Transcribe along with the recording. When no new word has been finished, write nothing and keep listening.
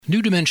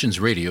New Dimensions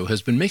Radio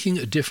has been making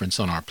a difference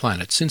on our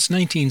planet since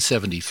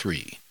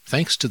 1973,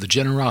 thanks to the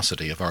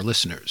generosity of our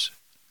listeners.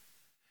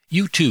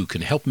 You too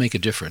can help make a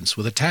difference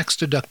with a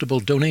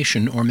tax-deductible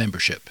donation or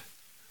membership.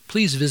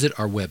 Please visit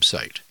our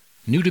website,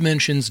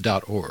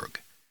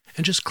 newdimensions.org,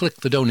 and just click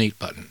the Donate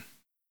button.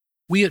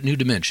 We at New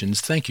Dimensions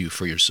thank you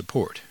for your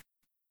support.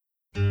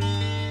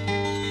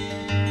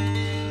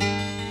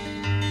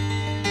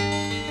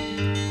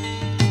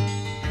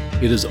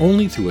 It is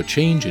only through a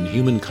change in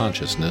human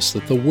consciousness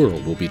that the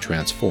world will be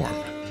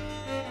transformed.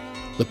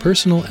 The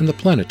personal and the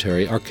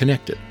planetary are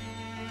connected.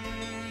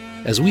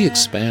 As we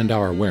expand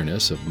our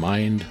awareness of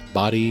mind,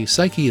 body,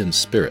 psyche, and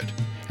spirit,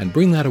 and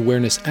bring that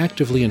awareness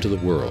actively into the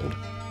world,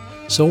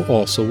 so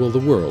also will the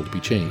world be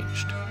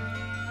changed.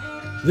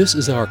 This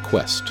is our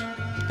quest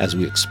as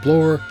we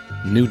explore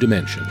new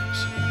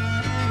dimensions.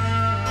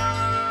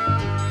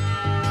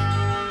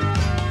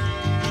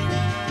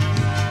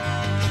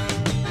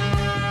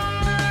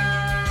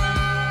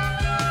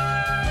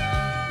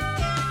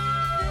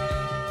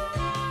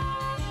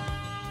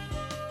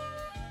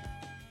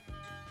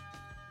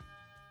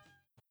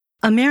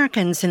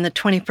 Americans in the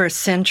 21st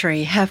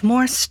century have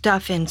more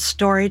stuff in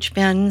storage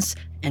bins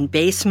and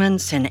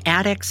basements and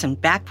attics and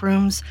back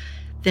rooms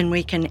than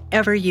we can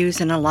ever use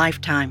in a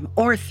lifetime,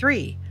 or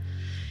 3.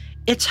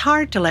 It's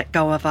hard to let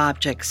go of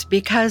objects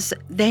because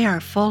they are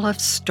full of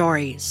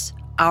stories,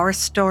 our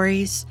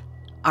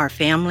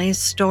family's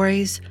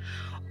stories,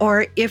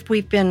 or if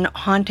we've been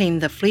haunting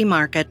the flea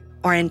market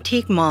or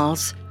antique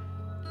malls,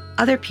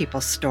 other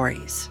people's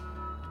stories.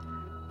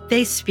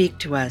 They speak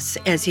to us,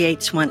 as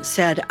Yeats once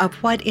said, of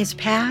what is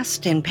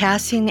past and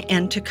passing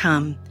and to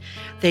come.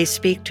 They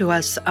speak to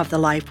us of the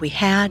life we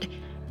had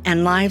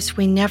and lives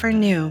we never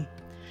knew.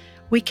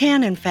 We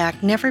can, in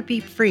fact, never be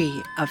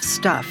free of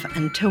stuff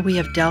until we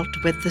have dealt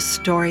with the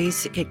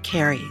stories it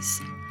carries.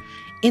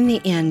 In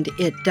the end,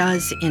 it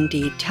does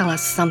indeed tell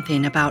us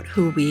something about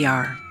who we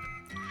are.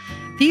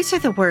 These are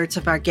the words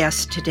of our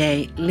guest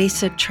today,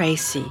 Lisa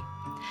Tracy.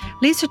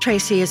 Lisa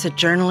Tracy is a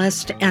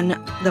journalist and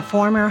the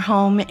former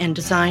home and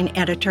design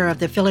editor of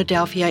the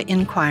Philadelphia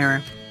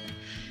Inquirer.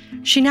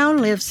 She now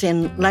lives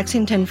in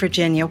Lexington,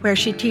 Virginia, where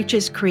she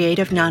teaches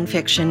creative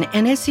nonfiction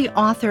and is the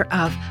author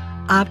of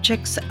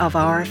Objects of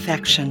Our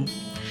Affection.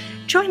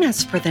 Join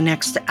us for the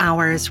next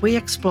hour as we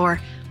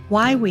explore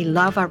why we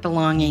love our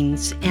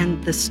belongings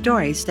and the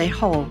stories they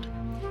hold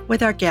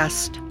with our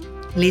guest,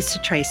 Lisa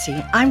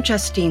Tracy. I'm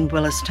Justine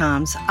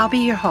Willis-Toms. I'll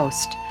be your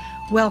host.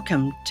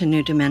 Welcome to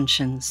New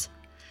Dimensions.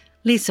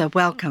 Lisa,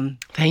 welcome.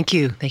 Thank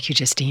you. Thank you,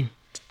 Justine.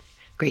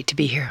 Great to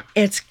be here.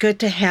 It's good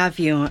to have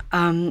you.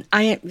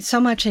 I so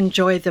much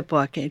enjoyed the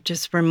book. It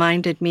just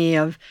reminded me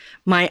of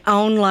my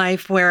own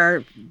life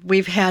where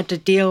we've had to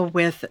deal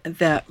with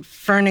the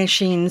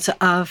furnishings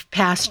of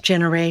past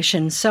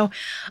generations. So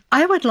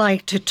I would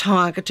like to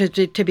talk,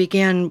 to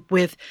begin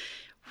with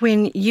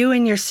when you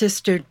and your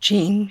sister,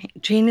 Jean,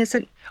 is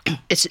it?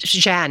 It's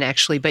Jan,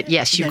 actually, but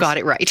yes, you got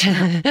it right.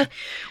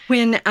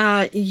 When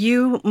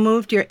you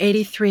moved your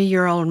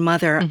 83-year-old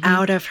mother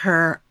out of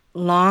her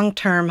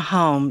long-term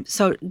home.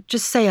 So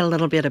just say a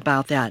little bit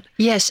about that.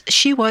 Yes,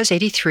 she was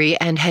 83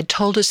 and had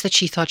told us that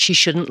she thought she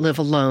shouldn't live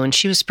alone.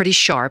 She was pretty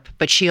sharp,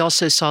 but she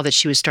also saw that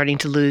she was starting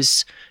to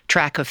lose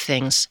track of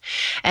things.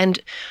 And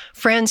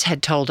friends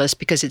had told us,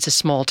 because it's a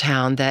small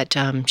town, that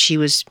she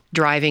was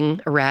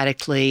driving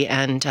erratically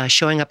and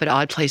showing up at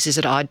odd places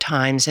at odd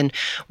times. And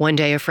one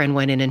day a friend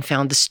went in and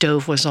found the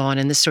stove was on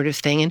and this sort of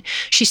thing. And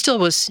she still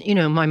was,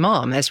 my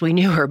mom as we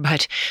knew her,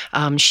 but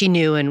she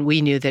knew and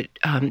we knew that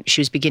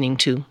she was beginning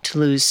to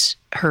lose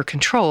her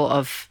control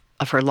of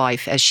her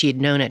life as she had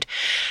known it.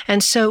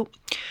 And so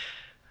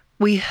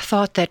we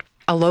thought that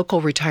a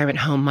local retirement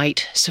home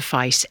might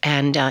suffice,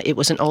 and it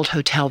was an old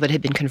hotel that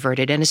had been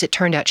converted. And as it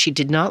turned out, she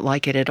did not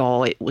like it at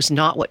all. It was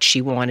not what she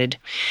wanted.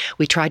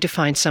 We tried to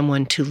find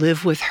someone to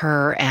live with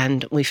her,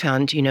 and we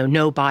found,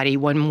 nobody,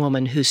 one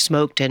woman who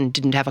smoked and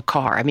didn't have a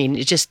car. I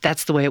mean,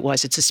 that's the way it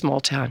was. It's a small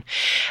town.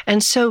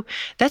 And so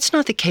that's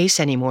not the case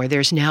anymore.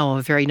 There's now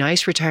a very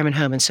nice retirement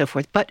home and so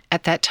forth. But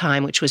at that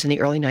time, which was in the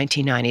early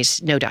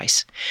 1990s, no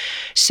dice.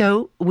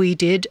 So we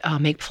did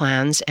make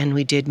plans, and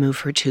we did move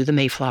her to the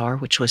Mayflower,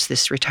 which was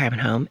this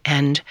retirement home,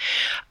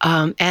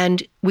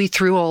 and we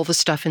threw all the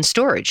stuff in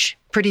storage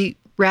pretty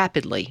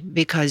rapidly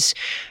because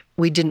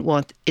we didn't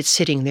want it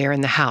sitting there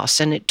in the house.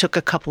 And it took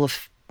a couple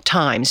of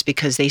times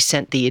because they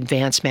sent the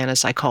advance man,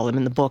 as I call him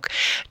in the book,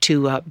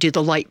 to do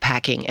the light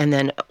packing. And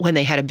then when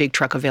they had a big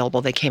truck available,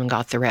 they came and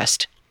got the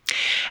rest.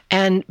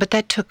 But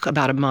that took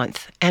about a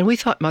month. And we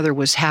thought Mother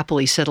was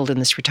happily settled in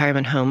this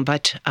retirement home,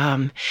 but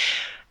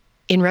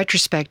in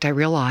retrospect, I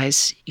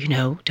realize,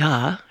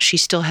 she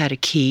still had a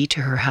key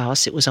to her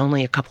house. It was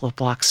only a couple of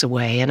blocks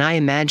away. And I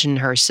imagine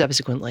her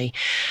subsequently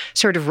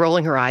sort of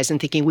rolling her eyes and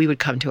thinking we would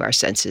come to our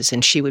senses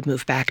and she would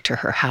move back to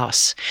her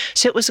house.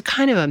 So it was a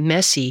kind of a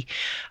messy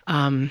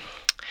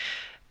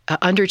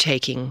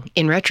undertaking.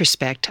 In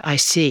retrospect, I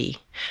see.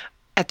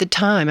 at the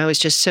time, I was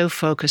just so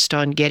focused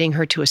on getting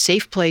her to a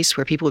safe place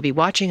where people would be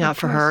watching out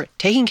for her,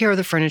 taking care of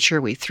the furniture.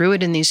 We threw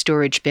it in these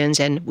storage bins,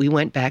 and we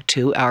went back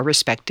to our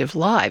respective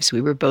lives. We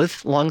were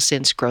both long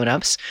since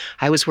grown-ups.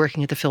 I was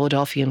working at the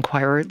Philadelphia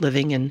Inquirer,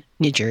 living in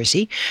New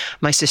Jersey.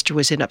 My sister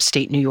was in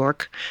upstate New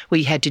York.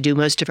 We had to do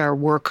most of our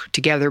work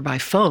together by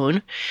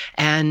phone,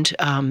 and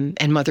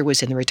Mother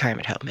was in the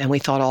retirement home, and we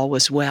thought all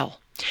was well.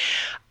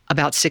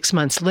 About 6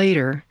 months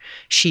later,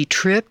 she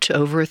tripped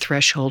over a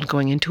threshold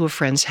going into a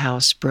friend's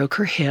house, broke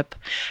her hip,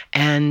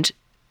 and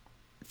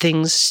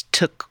things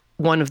took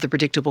one of the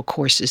predictable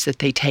courses that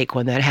they take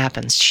when that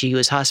happens. She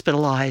was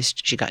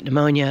hospitalized, she got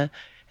pneumonia,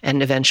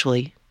 and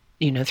eventually,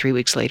 3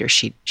 weeks later,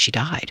 she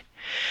died.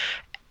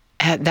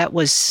 And that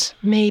was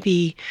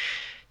maybe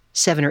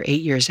 7 or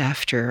 8 years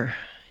after.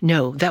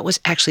 No, that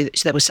was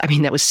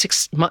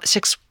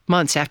 6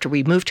 months after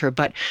we moved her,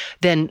 but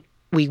then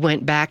we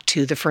went back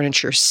to the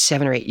furniture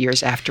 7 or 8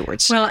 years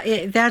afterwards. Well,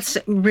 that's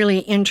really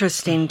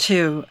interesting,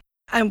 too.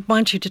 I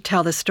want you to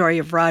tell the story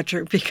of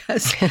Roger,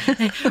 because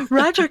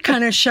Roger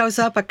kind of shows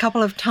up a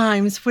couple of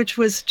times, which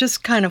was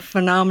just kind of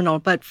phenomenal.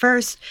 But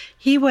first,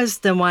 he was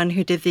the one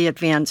who did the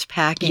advanced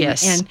packing.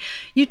 Yes. And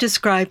you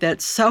described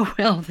that so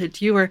well, that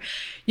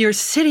you're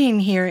sitting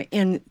here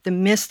in the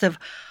midst of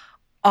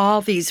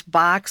all these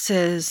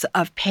boxes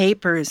of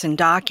papers and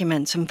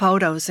documents and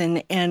photos,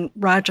 and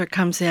Roger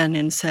comes in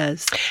and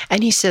says...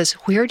 And he says,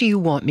 "Where do you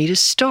want me to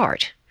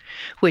start?"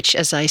 Which,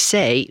 as I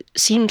say,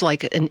 seemed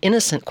like an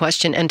innocent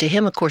question, and to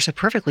him, of course, a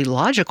perfectly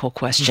logical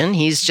question.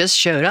 He's just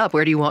showed up.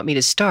 Where do you want me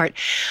to start?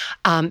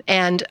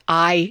 And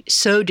I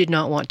so did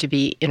not want to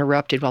be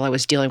interrupted while I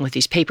was dealing with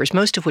these papers,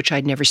 most of which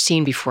I'd never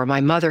seen before. My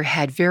mother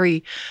had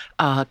very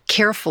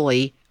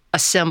carefully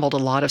assembled a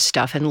lot of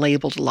stuff and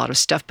labeled a lot of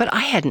stuff, but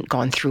I hadn't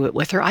gone through it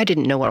with her. I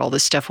didn't know what all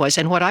this stuff was.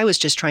 And what I was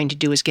just trying to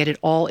do is get it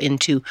all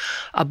into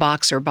a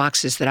box or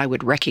boxes that I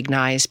would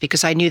recognize,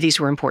 because I knew these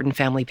were important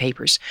family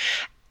papers.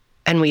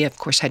 And we, of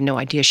course, had no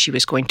idea she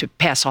was going to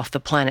pass off the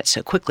planet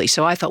so quickly.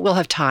 So I thought, we'll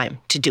have time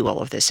to do all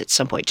of this at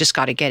some point. Just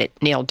got to get it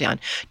nailed down.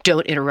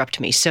 Don't interrupt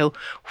me. So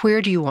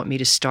where do you want me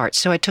to start?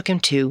 So I took him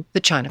to the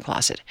china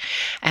closet.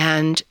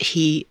 And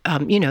he,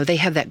 they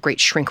have that great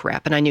shrink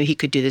wrap. And I knew he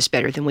could do this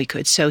better than we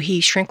could. So he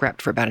shrink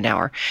wrapped for about an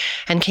hour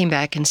and came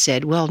back and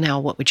said, "Well, now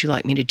what would you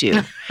like me to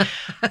do?"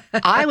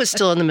 I was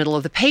still in the middle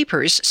of the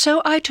papers.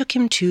 So I took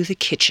him to the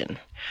kitchen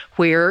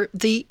where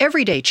the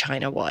everyday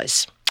china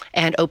was,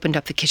 and opened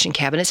up the kitchen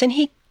cabinets, and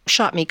he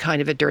shot me kind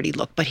of a dirty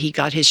look, but he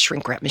got his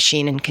shrink wrap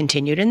machine and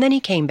continued. And then he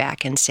came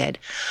back and said...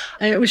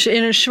 And it was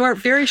in a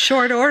very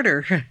short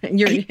order.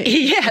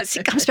 Yes,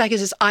 he comes back and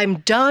says, "I'm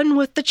done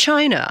with the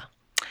china."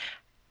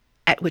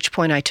 At which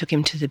point I took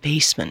him to the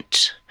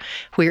basement,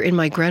 where in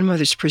my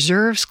grandmother's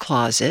preserves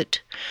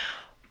closet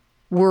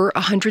were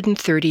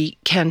 130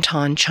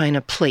 Canton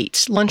china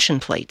plates, luncheon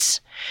plates.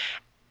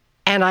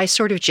 And I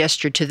sort of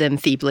gestured to them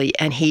feebly,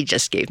 and he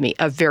just gave me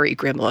a very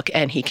grim look,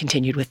 and he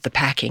continued with the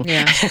packing.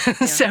 Yeah.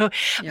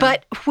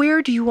 But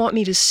where do you want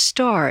me to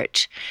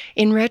start?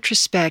 In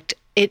retrospect,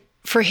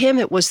 for him,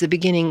 it was the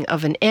beginning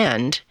of an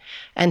end,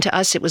 and to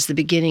us, it was the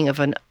beginning of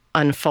an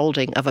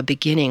unfolding of a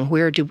beginning.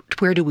 Where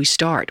do we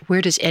start?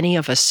 Where does any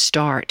of us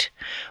start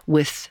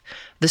with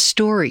the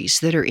stories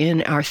that are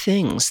in our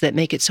things that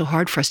make it so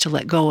hard for us to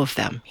let go of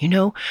them?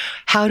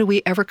 How do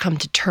we ever come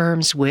to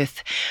terms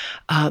with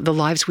the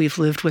lives we've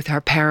lived with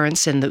our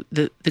parents, and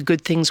the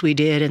good things we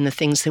did and the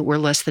things that were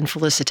less than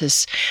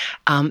felicitous,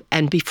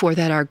 and before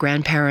that, our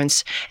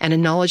grandparents, and a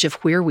knowledge of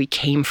where we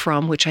came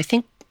from, which I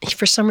think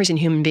for some reason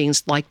human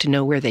beings like to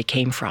know where they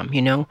came from.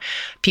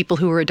 People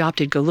who were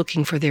adopted go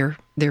looking for their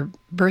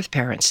birth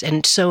parents.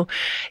 And so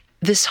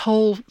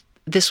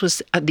this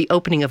was the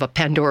opening of a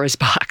Pandora's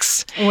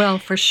box. Well,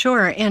 for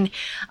sure. And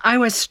I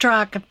was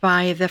struck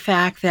by the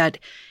fact that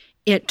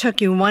it took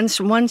you,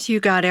 once you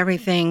got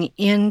everything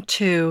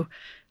into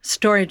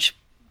storage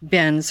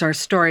bins or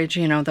storage,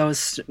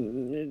 those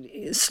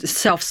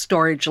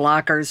self-storage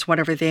lockers,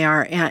 whatever they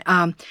are,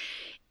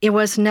 it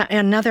was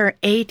another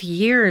 8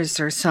 years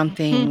or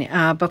something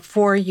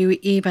before you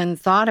even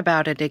thought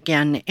about it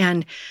again.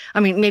 And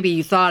I mean, maybe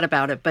you thought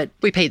about it, but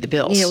we paid the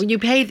bills. You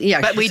paid, yeah.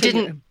 But we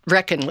didn't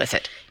reckon with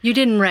it. You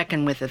didn't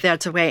reckon with it.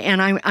 That's the way.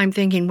 And I'm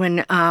thinking,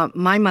 when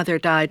my mother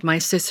died, my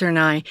sister and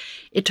I,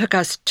 it took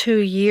us 2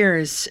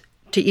 years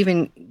to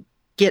even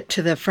get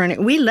to the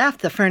furniture. We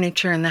left the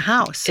furniture in the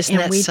house. Isn't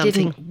that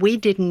something? We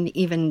didn't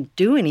even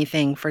do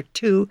anything for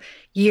 2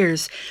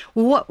 years.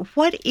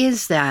 What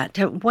is that?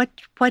 What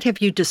have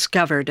you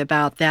discovered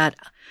about that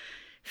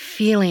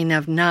feeling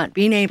of not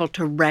being able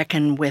to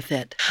reckon with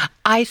it?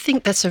 I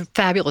think that's a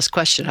fabulous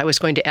question. I was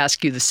going to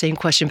ask you the same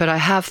question, but I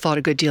have thought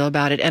a good deal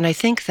about it. And I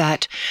think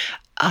that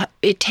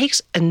it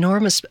takes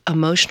enormous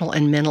emotional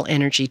and mental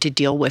energy to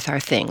deal with our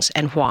things.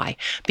 And why?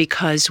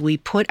 Because we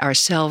put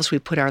ourselves, we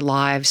put our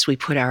lives, we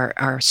put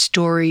our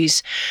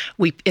stories,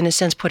 we, in a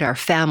sense, put our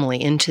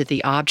family into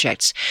the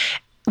objects.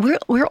 We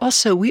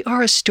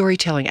are a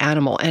storytelling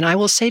animal. And I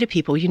will say to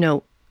people,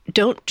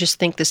 don't just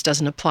think this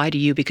doesn't apply to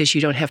you because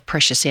you don't have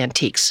precious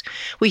antiques.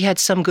 We had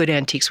some good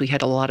antiques. We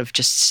had a lot of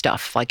just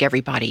stuff, like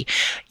everybody.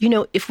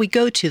 If we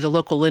go to the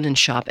local linen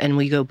shop and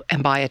we go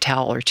and buy a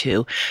towel or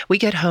two, we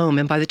get home,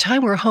 and by the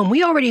time we're home,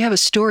 we already have a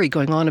story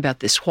going on about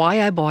this,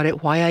 why I bought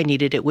it, why I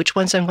needed it, which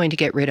ones I'm going to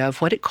get rid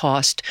of, what it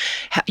cost,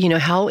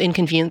 how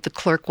inconvenient the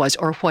clerk was,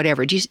 or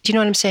whatever. Do you know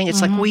what I'm saying?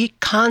 It's like we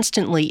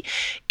constantly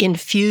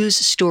infuse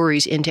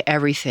stories into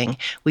everything.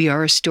 We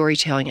are a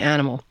storytelling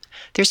animal.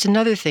 There's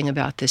another thing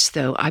about this,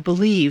 though. I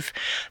believe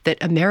that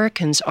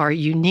Americans are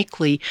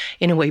uniquely,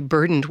 in a way,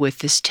 burdened with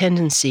this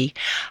tendency.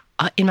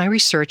 In my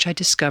research, I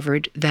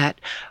discovered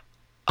that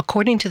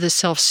according to the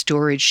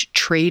Self-Storage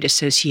Trade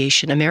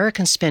Association,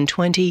 Americans spend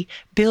 $20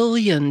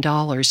 billion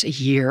a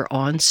year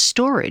on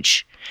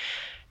storage.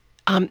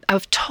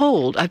 I've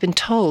been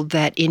told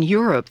that in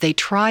Europe, they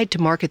tried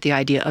to market the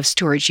idea of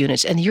storage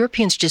units, and the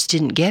Europeans just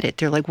didn't get it.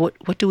 They're like,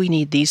 what do we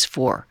need these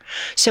for?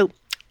 So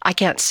I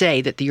can't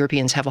say that the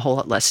Europeans have a whole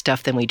lot less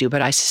stuff than we do,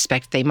 but I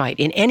suspect they might.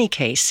 In any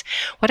case,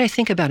 what I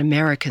think about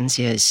Americans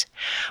is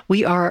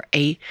we are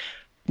a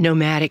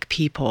nomadic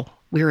people.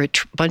 We're a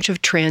bunch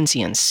of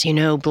transients,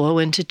 blow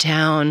into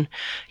town,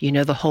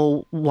 the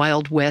whole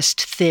Wild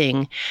West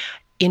thing.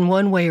 In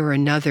one way or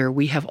another,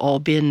 we have all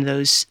been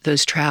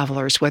those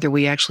travelers, whether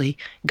we actually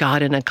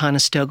got in a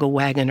Conestoga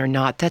wagon or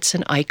not. That's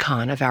an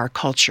icon of our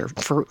culture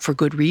for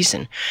good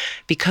reason,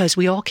 because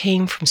we all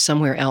came from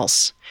somewhere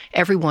else,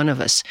 every one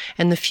of us.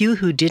 And the few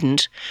who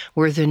didn't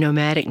were the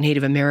nomadic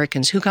Native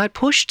Americans who got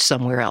pushed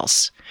somewhere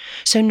else.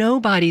 So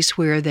nobody's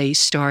where they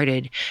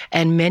started.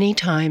 And many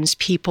times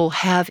people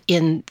have,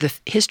 in the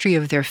history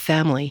of their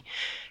family,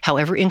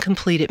 however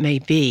incomplete it may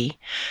be,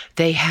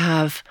 they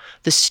have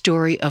the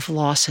story of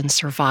loss and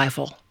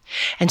survival.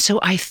 And so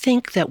I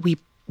think that we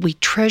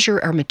treasure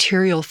our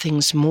material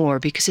things more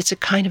because it's a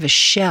kind of a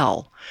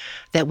shell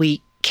that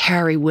we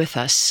carry with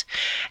us.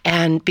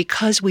 And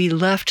because we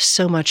left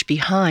so much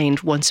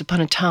behind once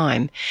upon a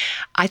time,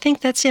 I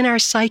think that's in our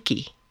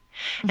psyche.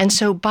 And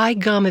so by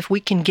gum, if we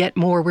can get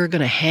more, we're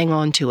going to hang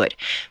on to it.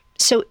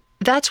 So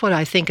that's what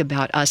I think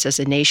about us as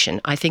a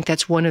nation. I think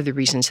that's one of the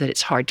reasons that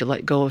it's hard to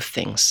let go of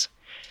things.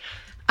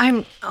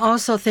 I'm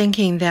also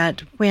thinking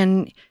that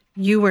when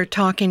you were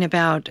talking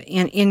about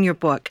in your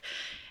book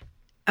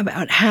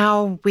about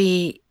how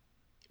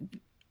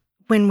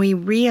when we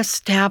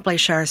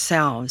reestablish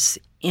ourselves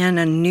in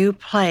a new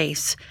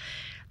place,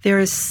 there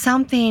is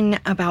something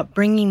about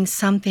bringing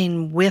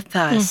something with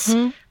us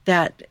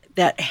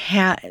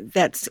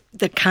that's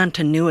the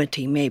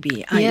continuity,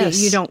 maybe.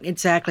 Yes. You don't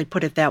exactly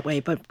put it that way,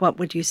 but what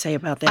would you say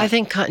about that? I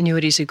think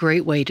continuity is a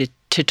great way to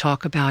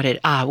talk about it.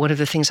 One of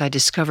the things I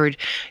discovered,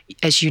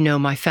 as you know,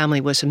 my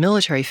family was a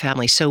military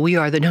family, so we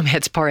are the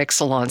nomads par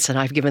excellence, and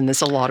I've given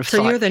this a lot of thought.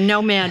 So you're the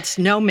nomad's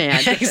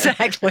nomad.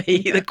 Exactly,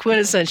 the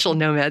quintessential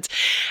nomads.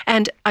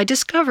 And I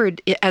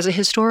discovered, as a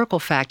historical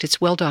fact, it's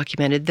well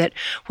documented, that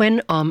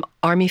when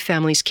Army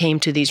families came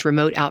to these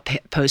remote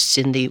outposts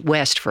in the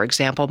West, for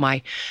example,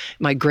 my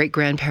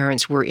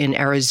great-grandparents were in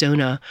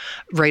Arizona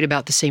right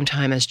about the same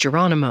time as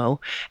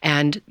Geronimo,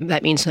 and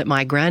that means that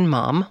my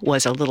grandmom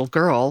was a little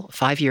girl,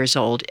 5 years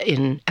old,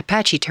 in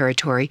Apache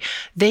territory.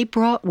 They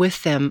brought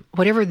with them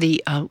whatever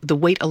the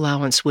weight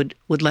allowance would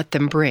let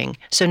them bring.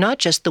 So not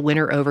just the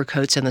winter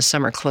overcoats and the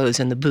summer clothes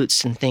and the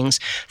boots and things.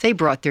 They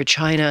brought their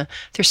china,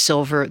 their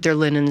silver, their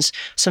linens,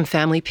 some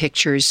family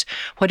pictures,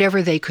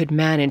 whatever they could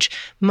manage.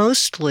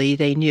 Mostly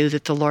they knew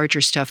that the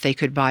larger stuff they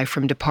could buy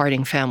from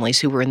departing families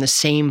who were in the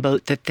same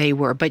boat that they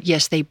were. But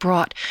yes, they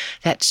brought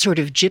that sort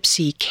of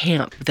gypsy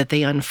camp that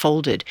they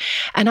unfolded.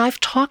 And I've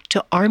talked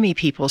to Army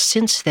people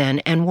since then,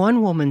 and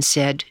one woman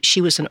said, she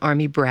was an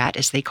Army brat,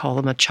 as they call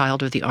them, a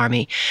child of the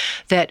Army,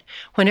 that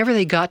whenever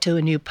they got to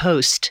a new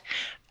post,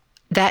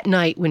 that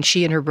night when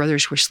she and her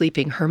brothers were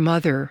sleeping, her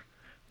mother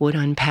would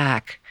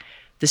unpack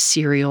the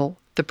cereal,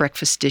 the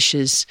breakfast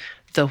dishes,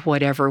 the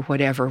whatever,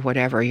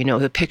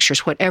 the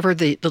pictures, whatever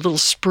the little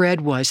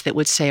spread was that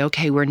would say,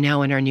 okay, we're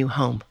now in our new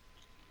home.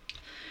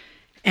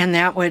 And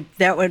that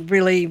would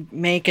really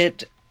make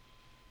it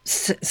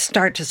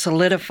start to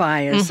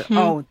solidify as,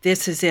 oh,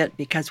 this is it,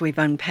 because we've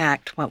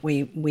unpacked what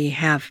we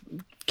have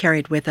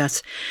carried with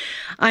us.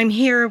 I'm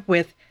here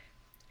with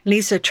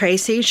Lisa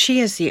Tracy. She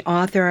is the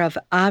author of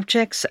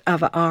Objects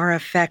of Our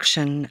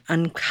Affection,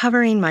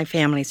 Uncovering My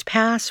Family's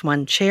Past,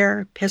 One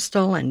Chair,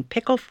 Pistol, and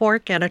Pickle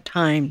Fork at a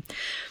Time.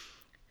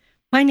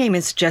 My name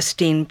is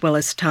Justine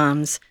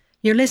Willis-Toms.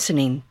 You're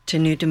listening to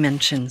New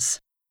Dimensions.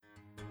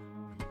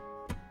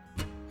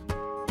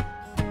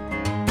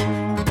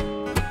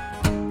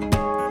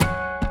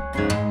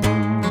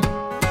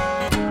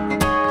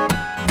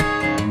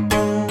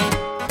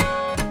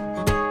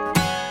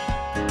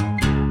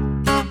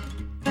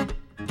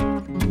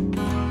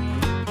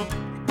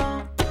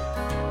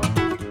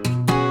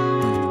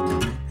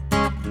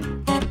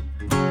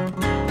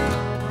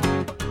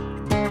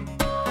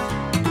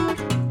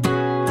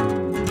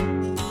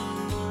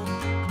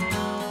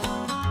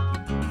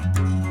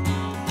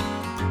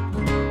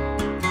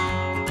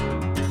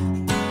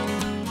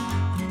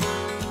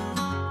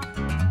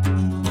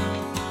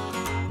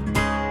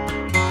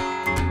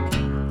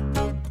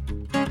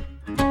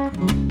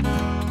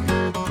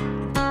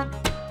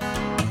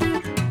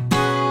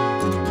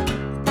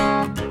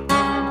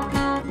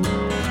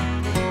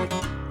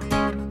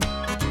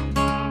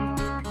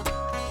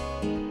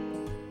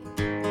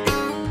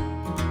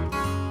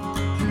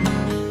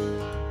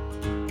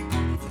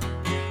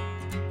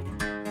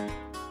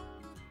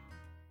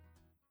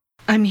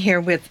 I'm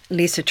here with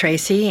Lisa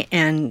Tracy,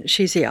 and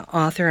she's the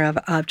author of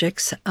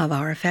Objects of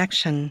Our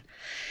Affection.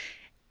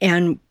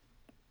 And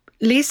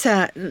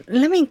Lisa,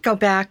 let me go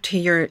back to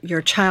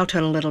your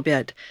childhood a little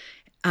bit,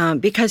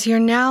 because you're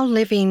now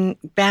living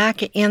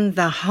back in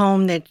the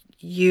home that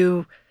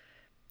you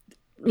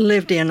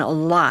lived in a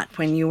lot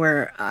when you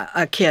were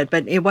a kid,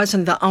 but it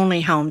wasn't the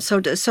only home. So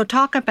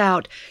talk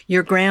about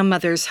your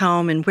grandmother's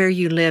home and where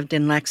you lived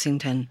in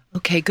Lexington.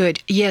 Okay,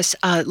 good. Yes,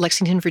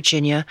 Lexington,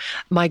 Virginia.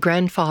 My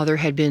grandfather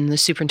had been the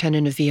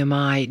superintendent of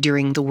VMI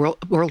during the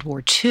World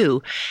War II,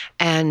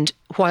 and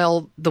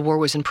while the war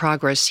was in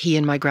progress, he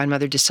and my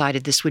grandmother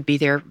decided this would be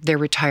their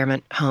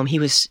retirement home. He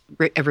was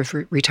of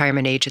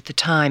retirement age at the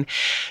time,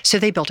 so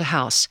they built a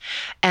house.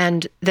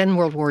 And then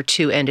World War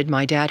II ended.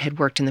 My dad had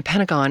worked in the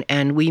Pentagon,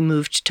 and we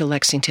moved to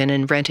Lexington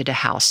and rented a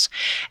house.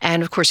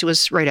 And of course, it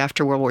was right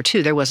after World War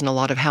II. There wasn't a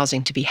lot of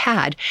housing to be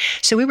had,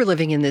 so we were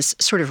living in this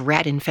sort of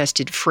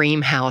rat-infested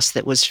frame house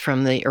that was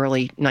from the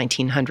early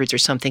 1900s or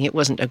something. It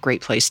wasn't a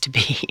great place to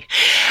be.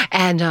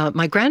 And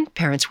my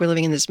grandparents were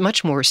living in this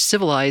much more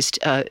civilized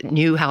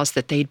new house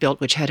that they'd built,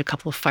 which had a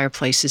couple of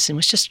fireplaces and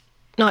was just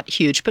not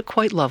huge, but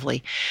quite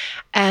lovely.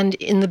 And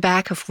in the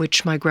back of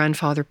which my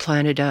grandfather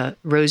planted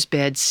rose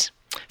beds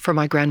for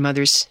my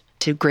grandmother's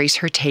to grace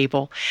her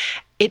table.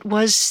 It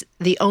was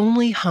the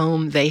only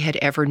home they had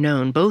ever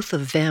known. Both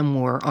of them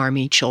were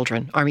Army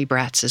children, Army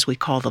brats, as we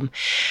call them.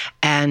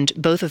 And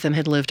both of them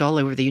had lived all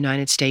over the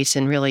United States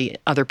and really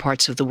other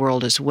parts of the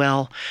world as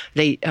well.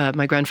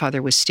 My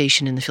grandfather was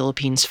stationed in the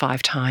Philippines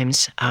 5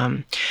 times.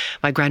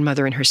 My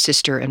grandmother and her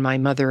sister and my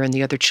mother and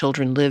the other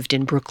children lived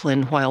in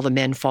Brooklyn while the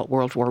men fought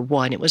World War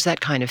I. It was that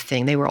kind of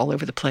thing. They were all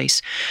over the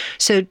place.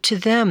 So to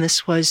them,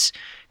 this was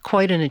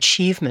quite an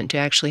achievement to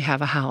actually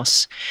have a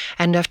house.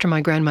 And after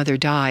my grandmother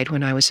died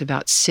when I was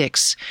about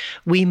 6,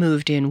 we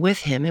moved in with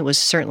him. It was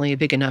certainly a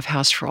big enough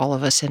house for all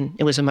of us, and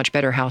it was a much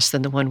better house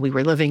than the one we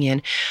were living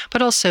in.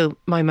 But also,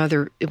 my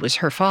mother, it was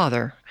her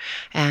father,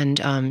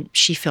 and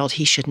she felt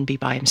he shouldn't be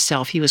by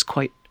himself. He was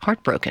quite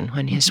heartbroken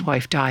when his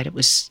wife died.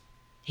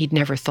 He'd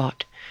never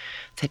thought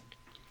that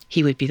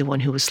he would be the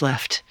one who was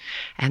left.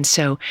 And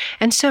so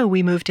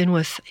we moved in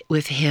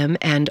with him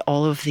and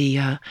all of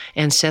the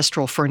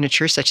ancestral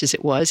furniture, such as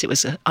it was. It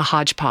was a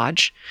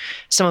hodgepodge,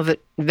 some of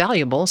it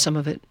valuable, some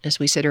of it, as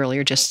we said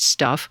earlier, just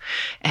stuff.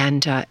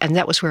 And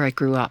that was where I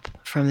grew up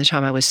from the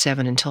time I was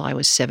 7 until I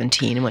was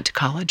 17 and went to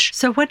college.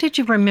 So what did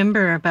you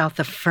remember about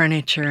the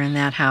furniture in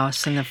that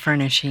house and the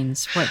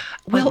furnishings?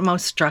 What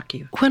most struck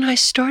you? When I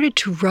started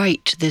to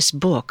write this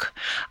book,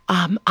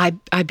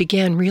 I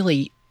began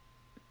really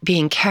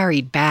being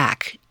carried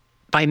back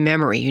by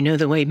memory. You know,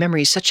 the way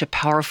memory is such a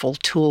powerful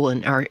tool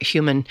in our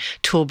human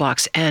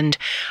toolbox. And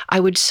I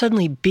would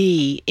suddenly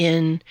be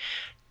in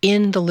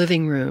the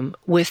living room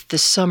with the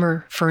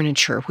summer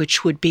furniture,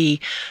 which would be,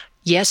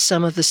 yes,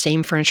 some of the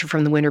same furniture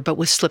from the winter, but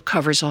with slip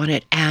covers on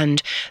it.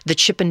 And the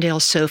Chippendale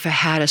sofa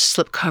had a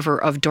slip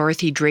cover of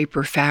Dorothy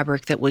Draper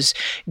fabric that was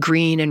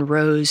green and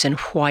rose and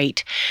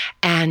white.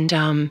 And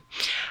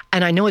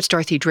I know it's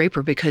Dorothy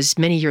Draper because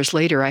many years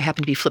later, I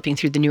happened to be flipping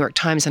through the New York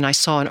Times and I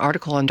saw an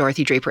article on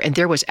Dorothy Draper, and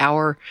there was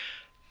our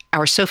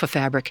sofa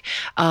fabric.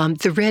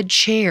 The red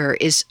chair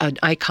is an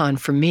icon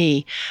for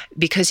me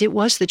because it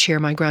was the chair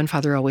my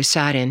grandfather always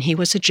sat in. He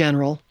was a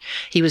general.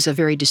 He was a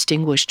very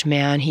distinguished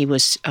man. He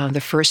was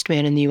the first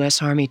man in the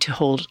U.S. Army to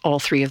hold all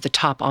 3 of the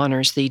top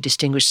honors, the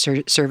Distinguished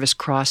Service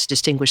Cross,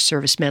 Distinguished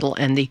Service Medal,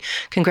 and the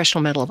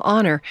Congressional Medal of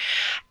Honor.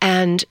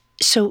 And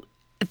so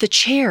the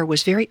chair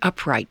was very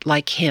upright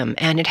like him,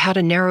 and it had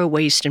a narrow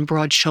waist and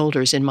broad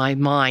shoulders in my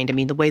mind. I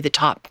mean, the way the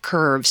top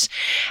curves,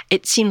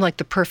 it seemed like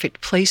the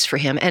perfect place for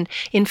him. And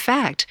in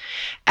fact,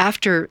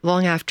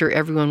 long after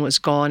everyone was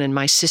gone and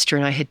my sister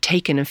and I had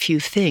taken a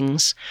few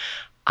things,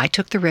 I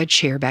took the red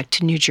chair back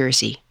to New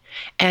Jersey.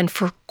 And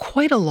for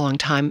quite a long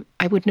time,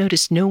 I would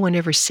notice no one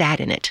ever sat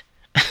in it.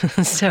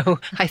 So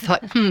I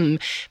thought,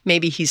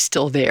 maybe he's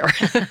still there.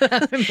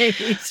 Maybe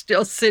he's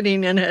still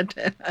sitting in it.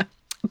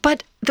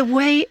 But the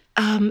way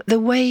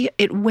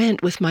it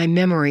went with my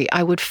memory,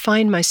 I would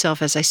find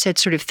myself, as I said,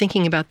 sort of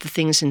thinking about the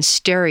things in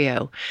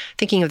stereo,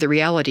 thinking of the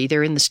reality.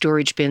 They're in the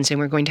storage bins and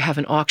we're going to have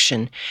an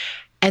auction.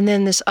 And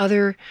then this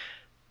other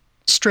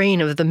strain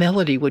of the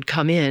melody would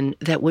come in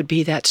that would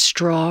be that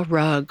straw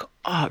rug,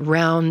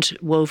 round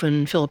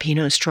woven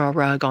Filipino straw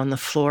rug on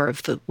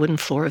the wooden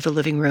floor of the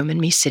living room,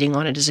 and me sitting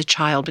on it as a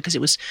child because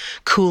it was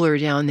cooler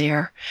down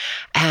there.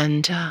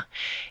 And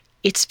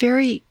it's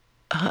very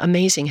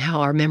amazing how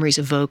our memories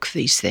evoke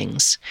these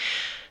things.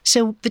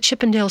 So the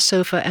Chippendale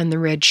sofa and the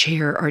red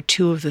chair are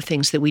 2 of the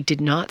things that we did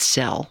not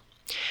sell.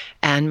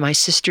 And my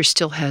sister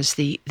still has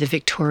the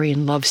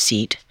Victorian love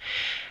seat.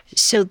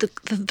 So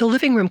the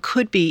living room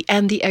could be,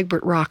 and the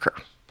Egbert rocker,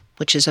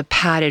 which is a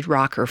padded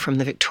rocker from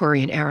the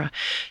Victorian era.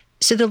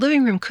 So the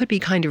living room could be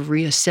kind of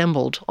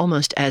reassembled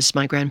almost as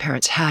my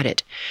grandparents had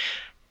it.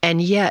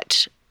 And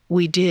yet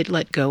we did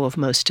let go of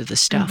most of the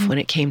stuff when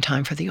it came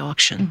time for the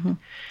auction.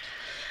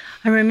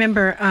 I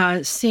remember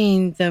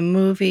seeing the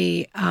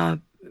movie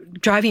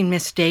Driving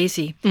Miss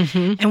Daisy.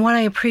 And what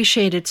I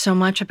appreciated so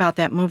much about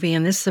that movie,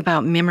 and this is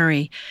about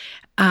memory,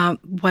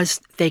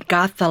 was they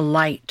got the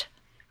light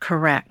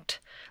correct.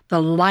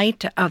 The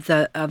light of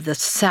the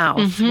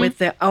South with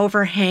the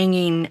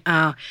overhanging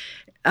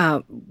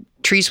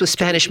trees with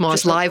Spanish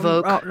moss, live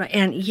oak.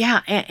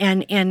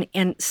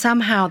 And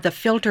somehow the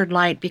filtered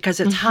light,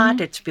 because it's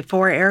hot, it's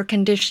before air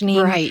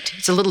conditioning. Right.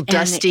 It's a little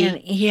dusty.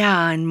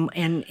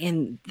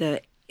 And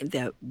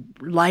the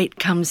light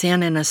comes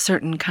in a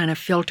certain kind of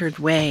filtered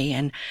way.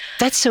 And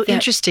that's so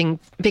interesting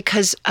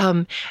because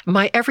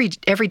my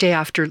every day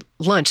after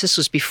lunch, this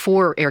was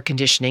before air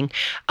conditioning,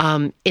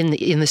 in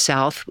the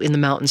South, in the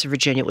mountains of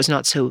Virginia, it was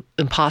not so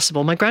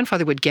impossible. My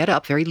grandfather would get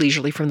up very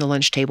leisurely from the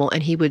lunch table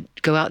and he would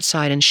go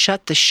outside and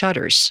shut the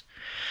shutters.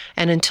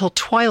 And until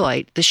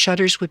twilight, the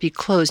shutters would be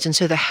closed. And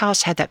so the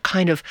house had that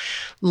kind of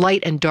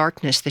light and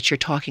darkness that you're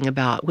talking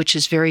about, which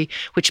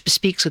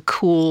bespeaks a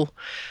cool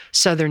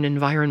Southern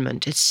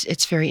environment.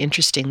 It's very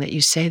interesting that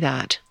you say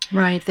that.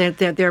 Right.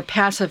 Their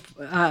passive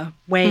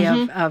way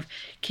of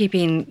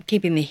keeping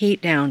the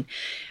heat down,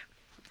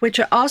 which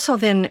also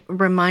then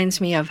reminds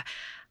me of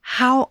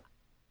how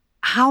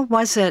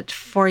was it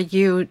for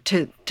you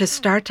to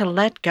start to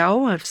let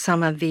go of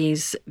some of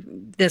this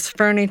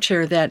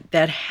furniture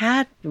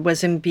that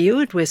was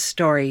imbued with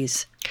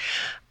stories?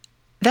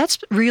 That's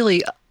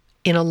really,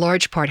 in a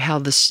large part, how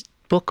this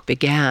book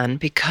began,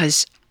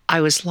 because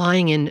I was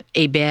lying in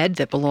a bed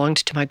that belonged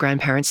to my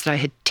grandparents that I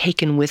had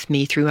taken with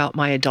me throughout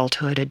my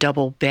adulthood, a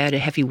double bed, a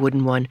heavy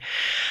wooden one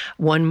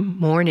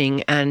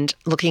morning, and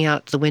looking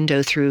out the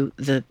window through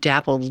the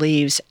dappled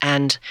leaves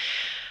and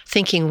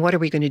thinking, what are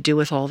we going to do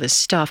with all this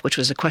stuff, which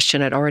was a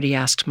question I'd already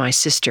asked my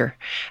sister.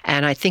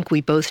 And I think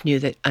we both knew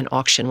that an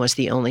auction was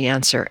the only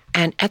answer.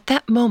 And at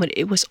that moment,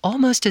 it was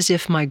almost as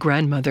if my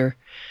grandmother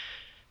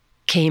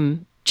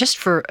came just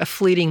for a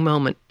fleeting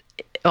moment.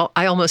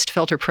 I almost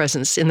felt her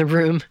presence in the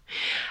room,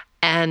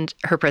 and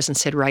her presence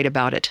said, write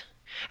about it.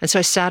 And so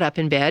I sat up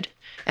in bed,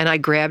 and I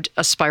grabbed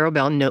a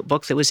spiral-bound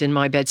notebook that was in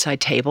my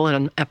bedside table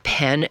and a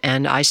pen,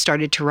 and I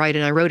started to write,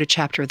 and I wrote a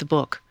chapter of the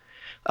book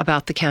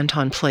about the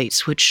Canton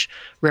plates, which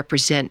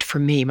represent, for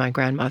me, my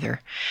grandmother.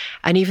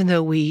 And even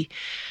though we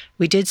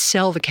did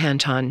sell the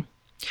Canton,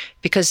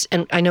 because,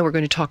 and I know we're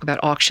going to talk about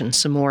auctions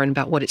some more and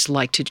about what it's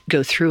like to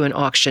go through an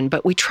auction,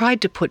 but we tried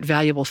to put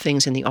valuable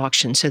things in the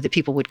auction so that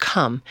people would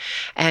come.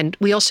 And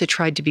we also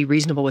tried to be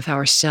reasonable with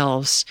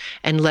ourselves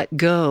and let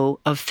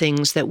go of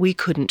things that we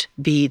couldn't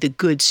be the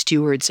good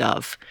stewards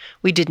of.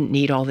 We didn't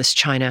need all this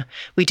china.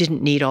 We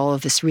didn't need all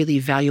of this really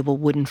valuable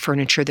wooden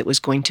furniture that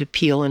was going to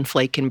peel and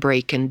flake and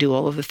break and do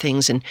all of the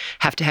things and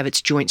have to have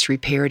its joints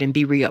repaired and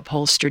be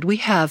reupholstered. We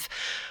have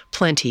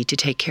plenty to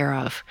take care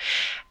of.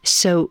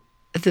 So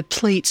the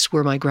plates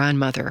were my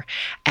grandmother,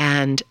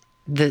 and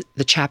the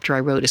chapter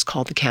I wrote is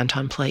called The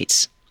Canton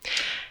Plates.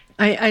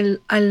 I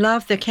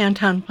love the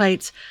Canton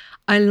plates.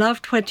 I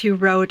loved what you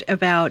wrote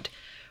about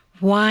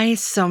why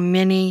so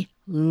many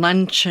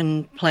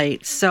luncheon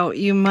plates. So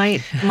you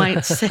might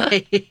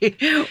say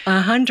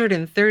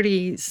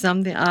 130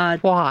 something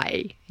odd.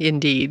 Why?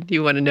 Indeed.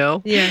 You want to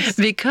know? Yes.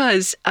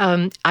 Because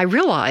I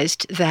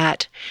realized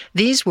that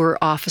these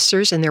were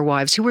officers and their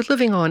wives who were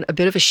living on a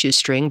bit of a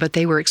shoestring, but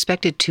they were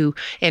expected to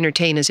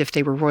entertain as if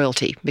they were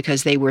royalty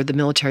because they were the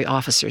military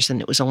officers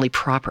and it was only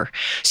proper.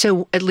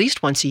 So at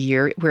least once a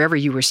year, wherever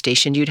you were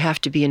stationed, you'd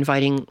have to be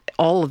inviting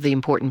all of the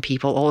important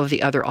people, all of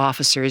the other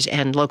officers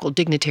and local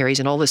dignitaries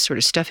and all this sort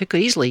of stuff. It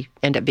could easily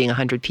end up being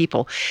 100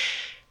 people.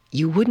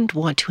 You wouldn't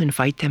want to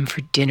invite them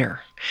for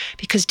dinner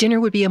because dinner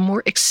would be a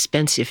more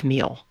expensive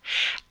meal.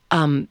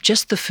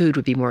 Just the food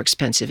would be more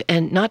expensive,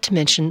 and not to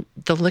mention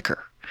the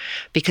liquor,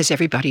 because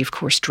everybody, of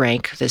course,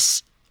 drank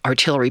this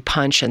artillery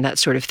punch and that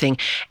sort of thing.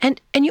 And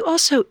you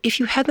also, if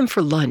you had them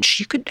for lunch,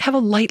 you could have a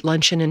light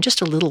luncheon and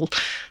just a little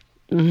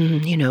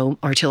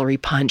artillery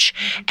punch,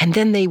 and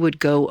then they would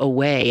go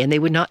away and they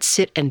would not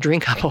sit and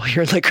drink up all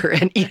your liquor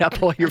and eat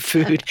up all your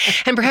food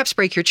and perhaps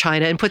break your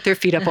china and put their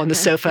feet up on the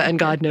sofa and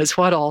God knows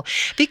what all.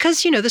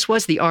 Because, this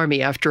was the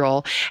army after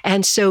all.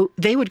 And so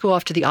they would go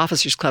off to the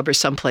officers' club or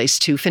someplace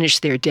to finish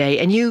their day,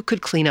 and you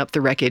could clean up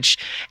the wreckage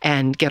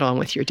and get on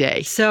with your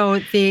day. So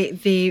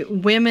the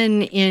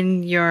women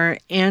in your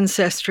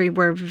ancestry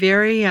were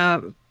very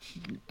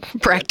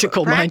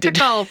practical-minded.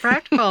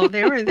 Practical.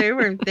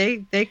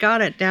 They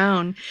got it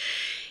down.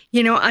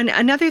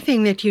 Another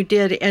thing that you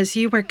did as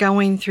you were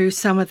going through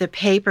some of the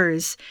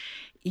papers,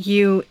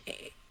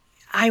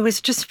 I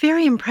was just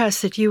very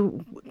impressed that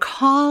you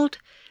called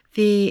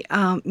the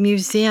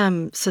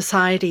Museum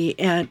Society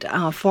at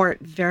Fort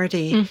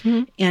Verde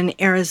in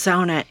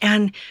Arizona.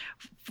 And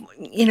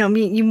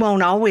you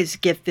won't always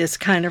get this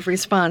kind of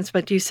response,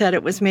 but you said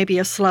it was maybe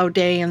a slow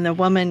day, and the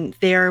woman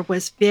there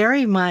was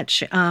very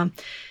much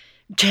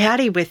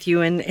chatty with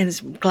you and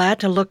is glad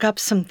to look up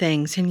some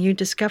things, and you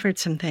discovered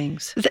some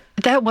things.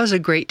 That was a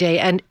great day.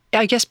 And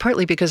I guess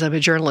partly because I'm a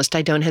journalist,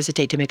 I don't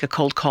hesitate to make a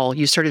cold call.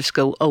 You sort of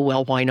go, oh,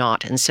 well, why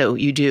not? And so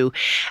you do.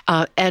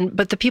 But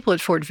the people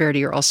at Fort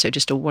Verde are also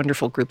just a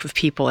wonderful group of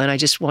people. And I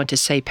just want to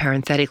say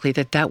parenthetically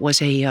that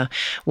was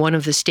one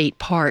of the state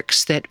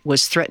parks that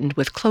was threatened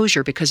with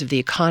closure because of the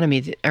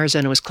economy.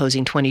 Arizona was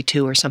closing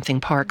 22 or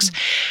something parks.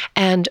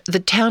 And the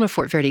town of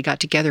Fort Verde got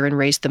together and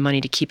raised the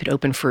money to keep it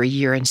open for a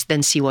year and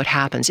then see what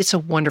happens. It's a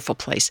wonderful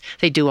place.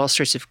 They do all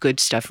sorts of good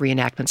stuff,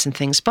 reenactments and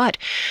things. But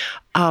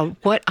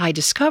what I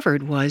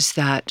discovered was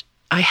that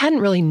I hadn't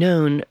really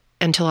known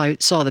until I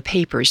saw the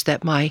papers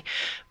that my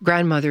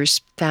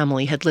grandmother's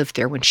family had lived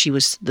there when she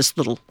was this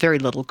very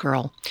little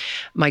girl.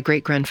 My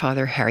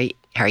great-grandfather, Harry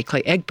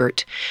Clay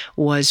Egbert,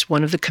 was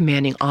one of the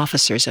commanding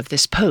officers of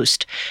this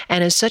post.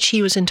 And as such,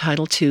 he was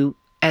entitled to,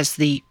 as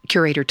the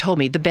curator told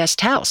me, the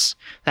best house.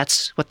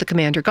 That's what the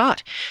commander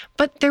got.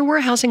 But there were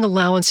housing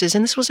allowances,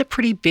 and this was a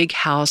pretty big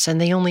house, and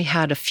they only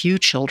had a few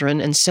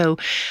children. And so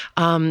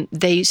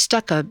they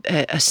stuck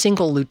a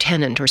single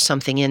lieutenant or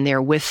something in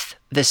there with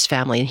this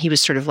family, and he was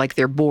sort of like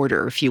their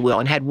boarder, if you will,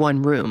 and had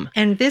one room.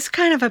 And this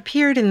kind of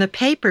appeared in the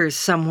papers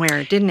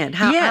somewhere, didn't it?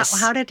 Yes.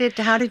 How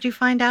did you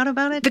find out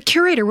about it? The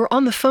curator, we're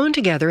on the phone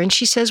together, and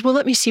she says, well,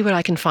 let me see what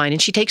I can find.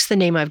 And she takes the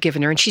name I've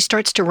given her, and she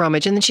starts to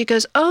rummage, and then she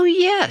goes, oh,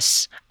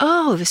 yes.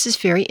 Oh, this is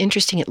very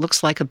interesting. It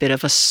looks like a bit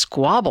of a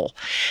squabble.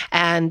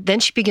 And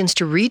then she begins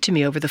to read to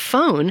me over the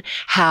phone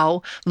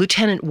how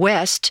Lieutenant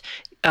West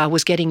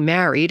was getting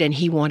married, and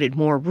he wanted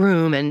more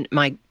room, and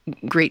my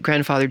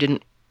great-grandfather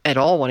didn't at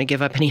all want to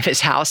give up any of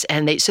his house.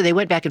 And so they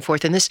went back and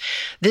forth. And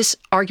this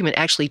argument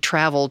actually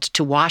traveled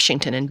to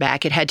Washington and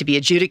back. It had to be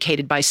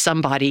adjudicated by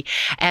somebody.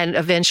 And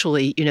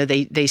eventually,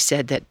 they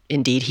said that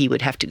indeed he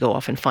would have to go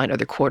off and find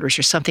other quarters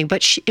or something.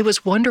 But it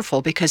was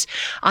wonderful because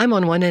I'm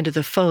on one end of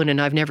the phone and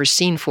I've never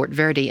seen Fort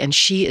Verde. And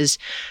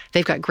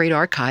they've got great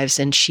archives,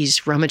 and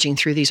she's rummaging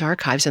through these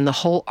archives. And the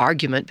whole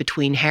argument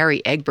between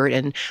Harry Egbert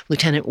and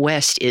Lieutenant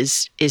West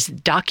is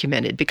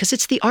documented because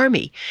it's the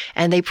Army.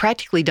 And they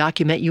practically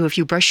document you if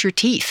you brush your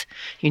teeth.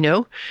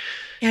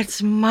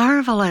 It's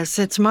marvelous.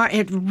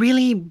 It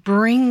really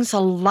brings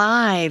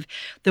alive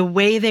the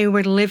way they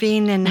were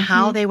living and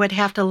how they would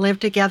have to live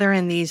together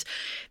in these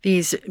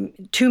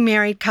two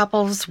married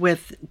couples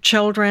with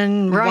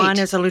children. Right. One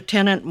is a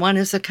lieutenant, one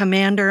is a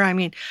commander. I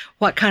mean,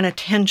 what kind of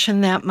tension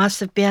that must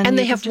have been. And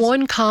they have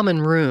one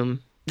common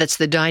room. That's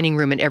the dining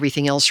room and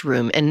everything else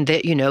room. And,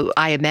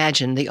 I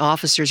imagine the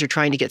officers are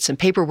trying to get some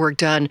paperwork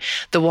done.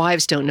 The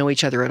wives don't know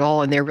each other at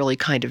all, and they're really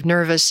kind of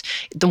nervous.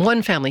 The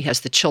one family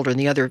has the children.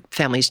 The other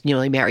family's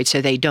newly married,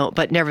 so they don't.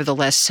 But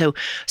nevertheless, so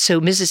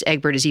Mrs.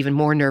 Egbert is even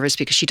more nervous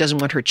because she doesn't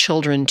want her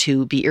children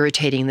to be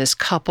irritating this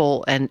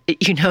couple. And,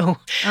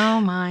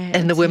 Oh, my.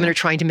 And the women are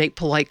trying to make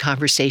polite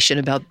conversation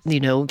about, the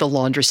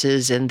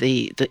laundresses and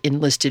the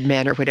enlisted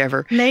men or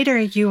whatever. Later,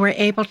 you were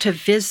able to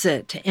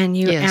visit, and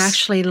you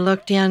actually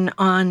looked in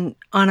on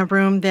a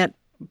room that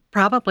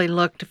probably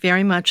looked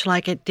very much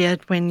like it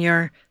did when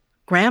your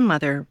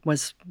grandmother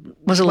was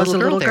a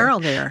little girl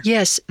there.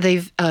 Yes,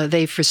 they've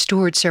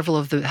restored several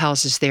of the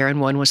houses there,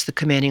 and one was the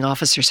commanding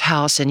officer's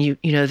house. And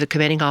the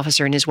commanding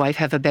officer and his wife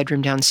have a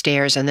bedroom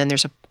downstairs, and then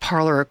there's a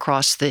parlor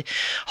across the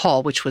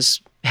hall, which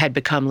had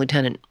become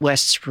Lieutenant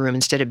West's room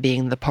instead of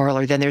being the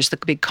parlor. Then there's the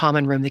big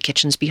common room, the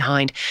kitchen's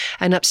behind.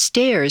 And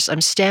upstairs,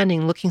 I'm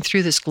standing looking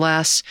through this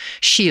glass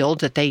shield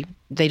that they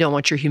don't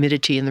want your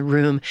humidity in the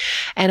room.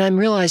 And I'm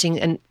realizing,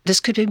 and this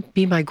could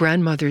be my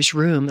grandmother's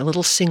room, a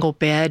little single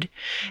bed,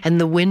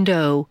 and the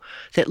window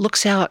that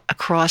looks out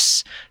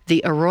across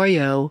the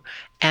arroyo.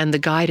 And the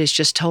guide has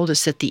just told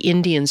us that the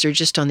Indians are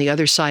just on the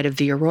other side of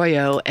the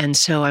arroyo. And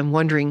so I'm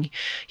wondering,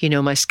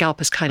 my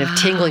scalp is kind of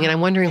tingling, and I'm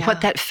wondering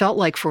what that felt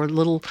like for a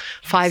little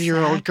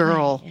 5-year-old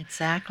girl.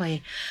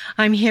 Exactly.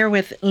 I'm here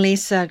with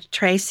Lisa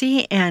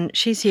Tracy, and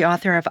she's the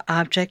author of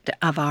Object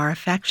of Our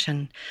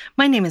Affection.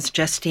 My name is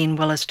Justine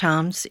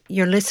Willis-Toms.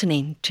 You're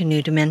listening to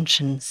New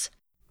Dimensions.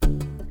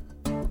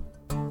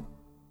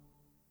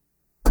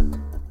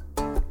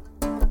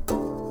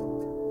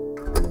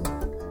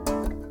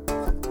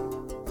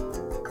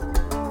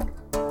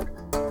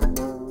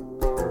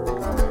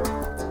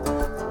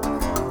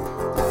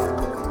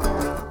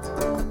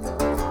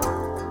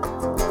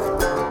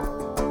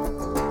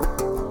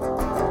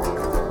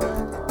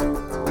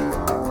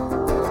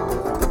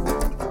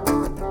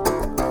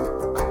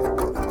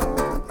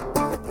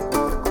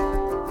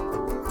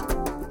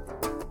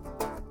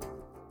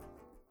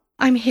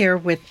 I'm here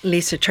with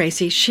Lisa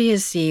Tracy. She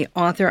is the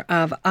author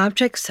of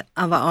Objects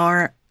of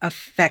Our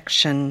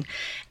Affection.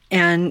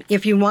 And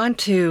if you want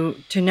to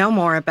know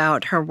more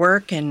about her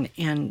work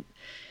and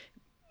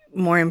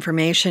more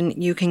information,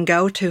 you can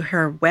go to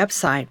her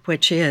website,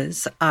 which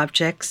is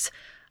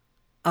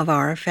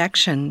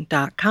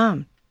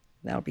objectsofouraffection.com.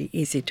 That'll be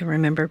easy to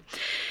remember.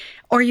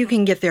 Or you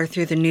can get there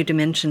through the New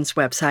Dimensions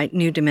website,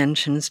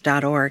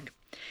 newdimensions.org.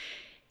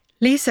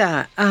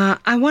 Lisa,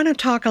 I want to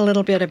talk a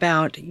little bit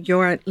about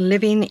your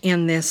living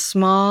in this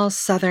small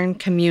southern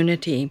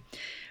community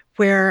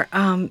where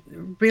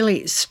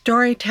really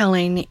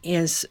storytelling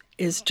is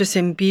just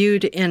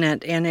imbued in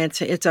it, and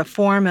it's a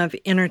form of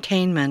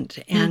entertainment.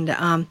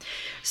 And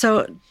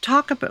so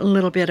talk a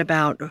little bit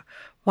about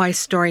why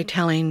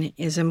storytelling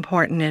is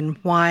important and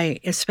why,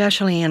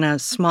 especially in a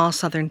small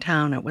southern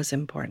town, it was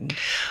important.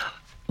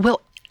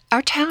 Well,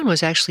 our town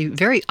was actually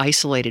very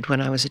isolated when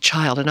I was a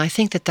child, and I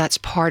think that that's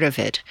part of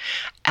it.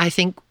 I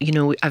think,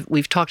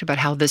 we've talked about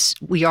how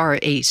we are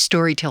a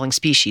storytelling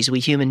species,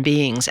 we human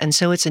beings, and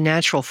so it's a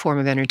natural form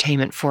of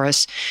entertainment for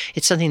us.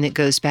 It's something that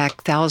goes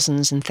back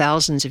thousands and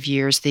thousands of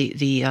years,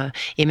 the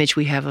image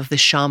we have of the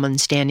shaman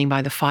standing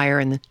by the fire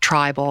and the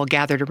tribe all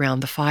gathered around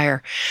the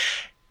fire.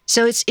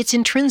 So it's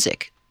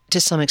intrinsic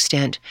to some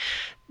extent.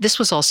 This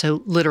was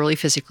also literally,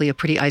 physically, a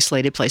pretty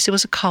isolated place. It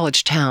was a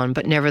college town,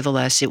 but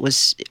nevertheless, it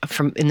was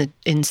from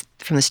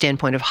the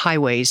standpoint of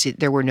highways.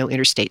 There were no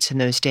interstates in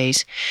those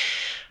days.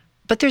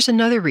 But there's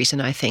another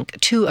reason, I think,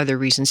 two other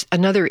reasons.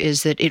 Another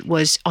is that it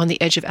was on the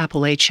edge of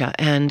Appalachia,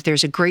 and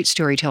there's a great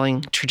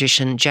storytelling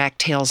tradition, Jack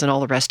Tales and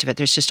all the rest of it.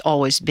 There's just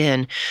always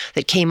been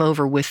that came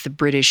over with the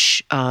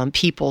British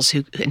peoples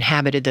who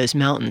inhabited those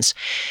mountains.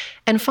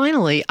 And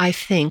finally, I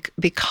think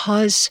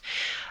because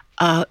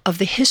of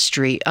the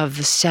history of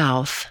the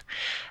South,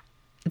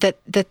 that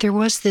there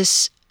was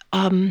this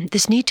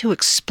need to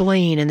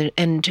explain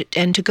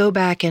and to go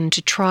back and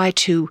to try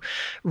to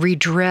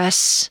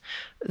redress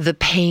the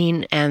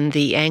pain and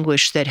the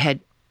anguish that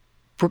had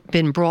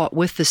been brought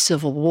with the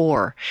Civil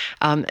War.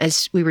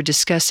 As we were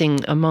discussing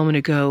a moment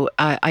ago,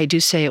 I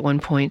do say at one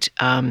point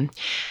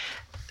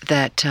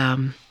that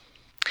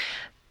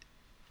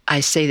I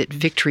say that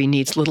victory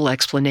needs little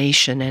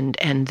explanation,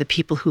 and the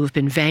people who have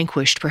been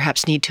vanquished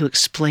perhaps need to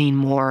explain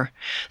more.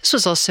 This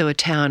was also a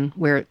town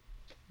where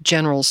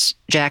Generals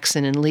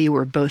Jackson and Lee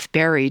were both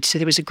buried, so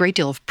there was a great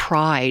deal of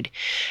pride.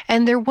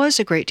 And there was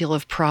a great deal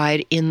of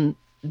pride in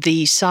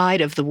the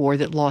side of the war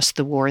that lost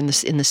the war in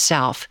the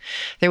South.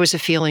 There was a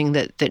feeling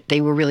that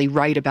they were really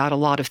right about a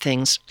lot of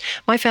things.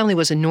 My family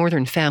was a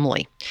northern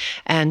family,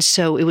 and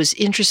so it was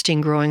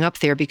interesting growing up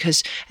there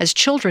because as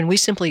children, we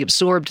simply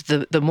absorbed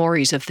the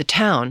mores of the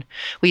town.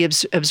 We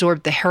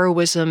absorbed the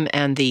heroism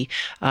and the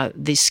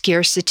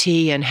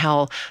scarcity and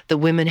how the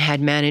women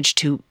had managed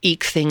to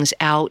eke things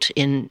out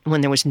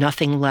when there was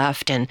nothing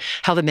left, and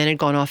how the men had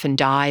gone off and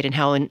died, and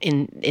how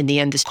in the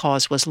end this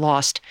cause was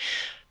lost.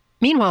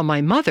 Meanwhile, my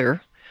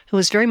mother, who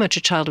was very much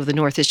a child of the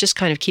North, is just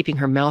kind of keeping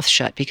her mouth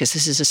shut because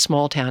this is a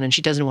small town and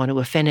she doesn't want to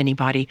offend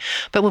anybody.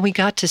 But when we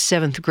got to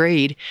 7th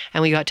grade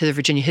and we got to the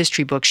Virginia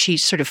history book, she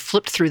sort of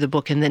flipped through the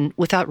book and then,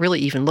 without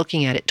really even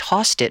looking at it,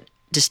 tossed it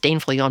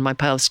disdainfully on my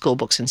pile of school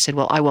books and said,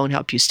 "Well, I won't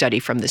help you study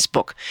from this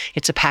book.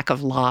 It's a pack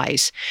of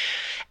lies."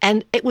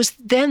 And it was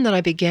then that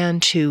I began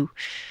to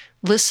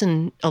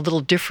listen a little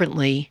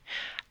differently,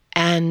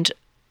 and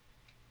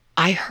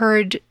I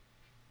heard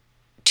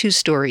two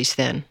stories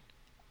then.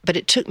 But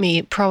it took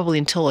me probably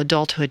until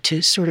adulthood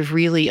to sort of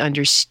really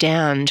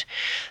understand.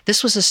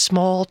 This was a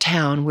small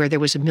town where there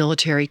was a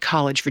military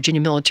college, Virginia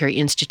Military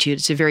Institute.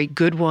 It's a very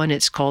good one.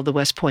 It's called the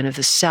West Point of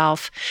the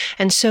South.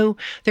 And so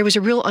there was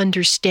a real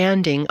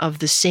understanding of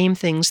the same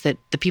things that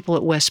the people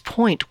at West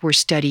Point were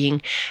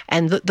studying.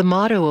 And the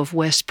motto of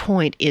West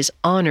Point is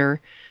honor,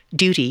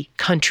 duty,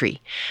 country.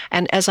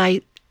 And as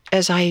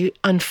I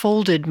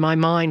unfolded my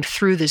mind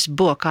through this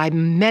book, I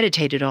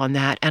meditated on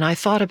that. And I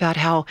thought about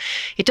how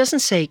it doesn't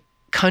say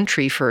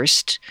country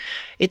first.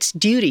 It's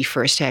duty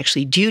first,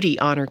 actually. Duty,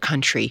 honor,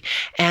 country.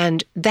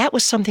 And that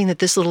was something that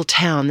this little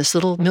town, this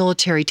little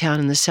military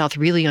town in the South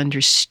really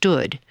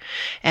understood.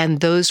 And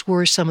those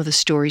were some of the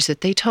stories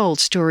that they told,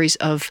 stories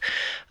of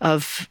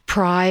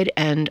pride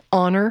and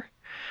honor.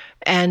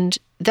 And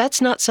that's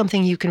not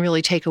something you can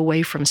really take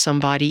away from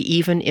somebody,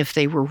 even if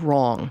they were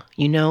wrong,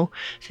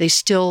 They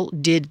still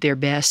did their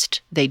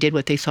best. They did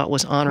what they thought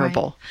was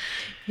honorable.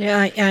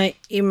 Right. Yeah,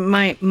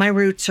 my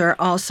roots are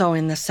also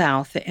in the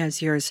South,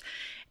 as yours.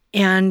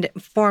 And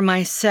for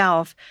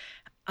myself,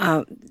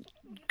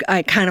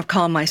 I kind of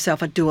call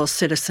myself a dual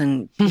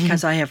citizen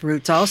because I have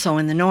roots also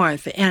in the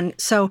North. And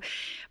so,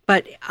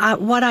 but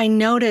what I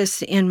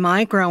noticed in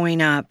my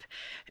growing up,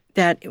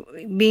 that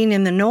being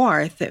in the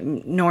north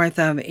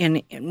of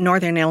in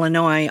northern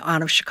Illinois,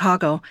 out of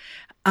Chicago,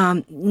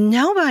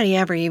 nobody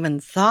ever even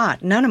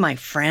thought, none of my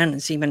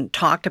friends even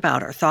talked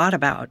about or thought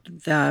about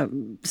the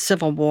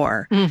Civil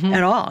War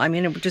at all. I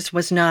mean, it just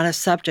was not a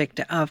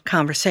subject of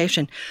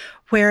conversation.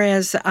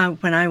 Whereas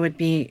when I would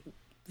be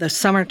the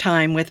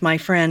summertime with my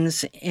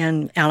friends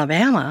in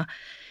Alabama,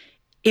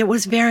 it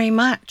was very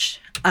much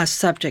a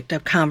subject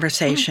of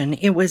conversation.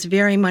 It was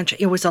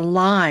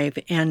alive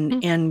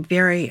and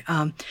very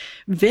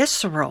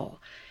visceral.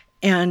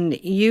 And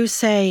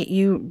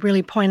you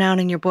really point out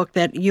in your book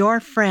that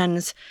your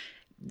friends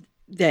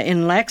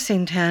in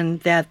Lexington,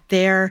 that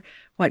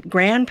what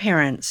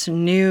grandparents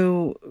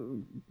knew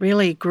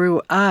really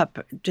grew up.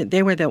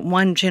 They were the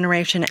one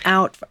generation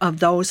out of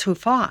those who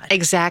fought.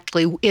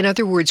 Exactly. In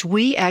other words,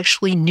 we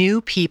actually knew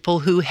people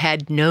who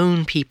had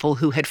known people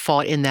who had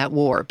fought in that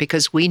war,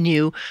 because we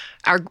knew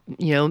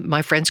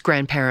my friend's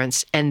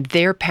grandparents and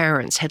their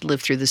parents had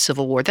lived through the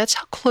Civil War. That's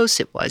how close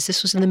it was.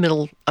 This was in the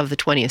middle of the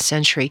 20th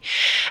century.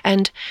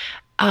 And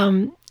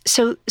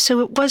so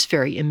it was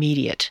very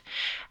immediate.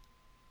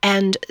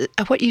 And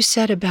what you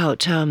said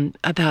about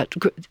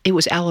it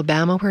was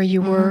Alabama where you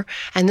were,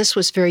 and this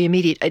was very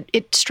immediate.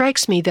 It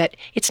strikes me that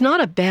it's not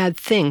a bad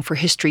thing for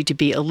history to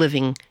be a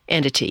living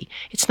entity.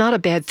 It's not a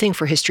bad thing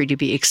for history to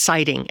be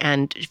exciting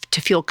and to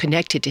feel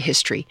connected to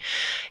history.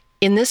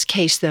 In this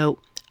case, though,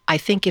 I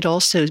think it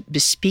also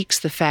bespeaks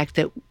the fact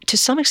that, to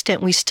some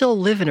extent, we still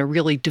live in a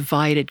really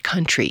divided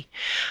country.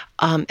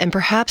 And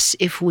perhaps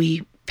if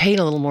we paid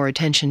a little more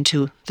attention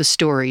to the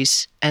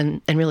stories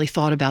and really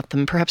thought about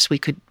them, perhaps we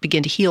could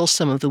begin to heal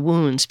some of the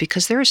wounds,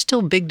 because there are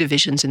still big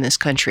divisions in this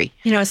country.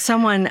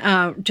 Someone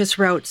just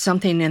wrote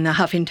something in the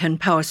Huffington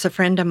Post, a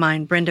friend of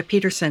mine, Brenda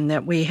Peterson,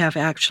 that we have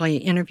actually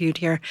interviewed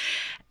here,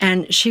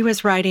 and she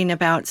was writing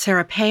about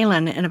Sarah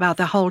Palin and about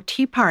the whole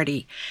Tea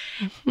Party.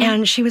 Mm-hmm.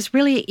 And she was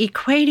really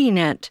equating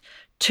it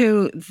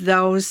to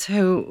those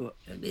who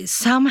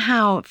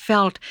somehow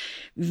felt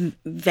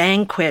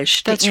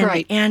vanquished. That's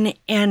right.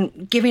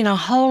 And giving a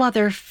whole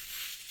other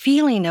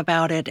feeling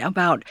about it,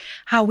 about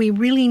how we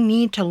really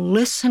need to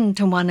listen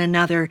to one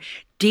another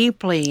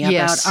deeply,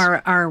 yes,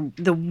 about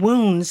the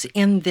wounds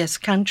in this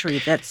country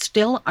that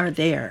still are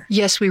there.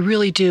 Yes, we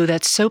really do.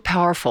 That's so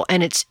powerful.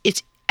 And it's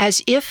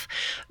as if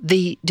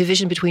the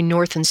division between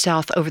North and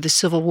South over the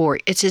Civil War,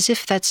 it's as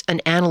if that's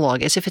an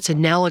analog, as if it's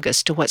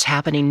analogous to what's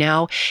happening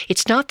now.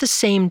 It's not the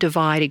same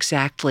divide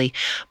exactly,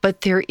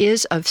 but there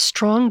is a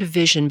strong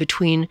division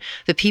between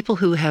the people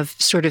who have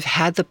sort of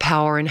had the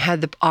power and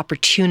had the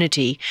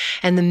opportunity,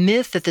 and the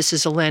myth that this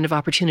is a land of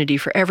opportunity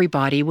for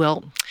everybody.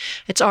 Well,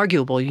 it's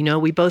arguable,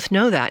 we both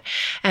know that.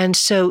 And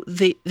so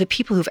the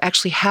people who've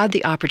actually had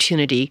the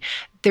opportunity,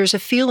 there's a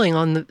feeling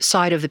on the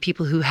side of the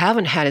people who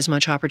haven't had as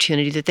much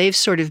opportunity that they've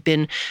sort of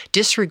been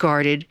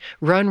disregarded,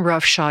 run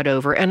roughshod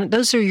over. And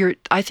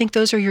I think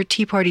those are your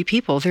Tea Party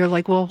people. They're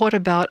like, well, what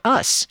about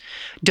us?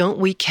 Don't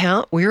we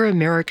count? We're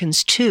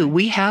Americans too.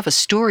 We have a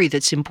story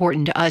that's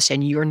important to us,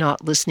 and you're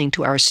not listening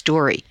to our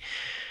story.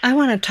 I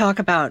want to talk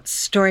about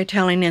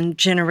storytelling in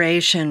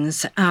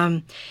generations.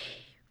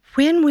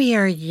 When we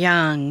are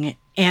young,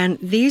 and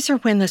these are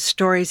when the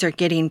stories are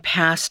getting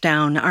passed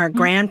down. Our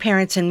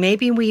grandparents, and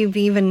maybe we've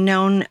even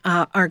known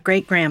our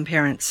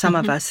great-grandparents, some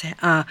of us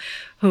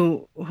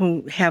who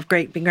have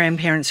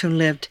great-grandparents who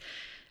lived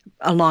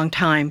a long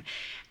time.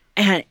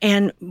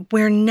 And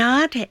we're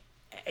not,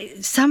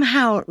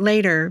 somehow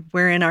later,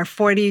 we're in our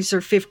 40s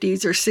or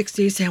 50s or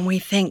 60s, and we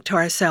think to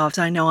ourselves,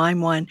 I know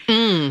I'm one,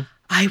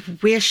 I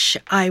wish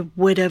I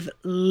would have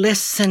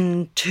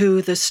listened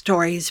to the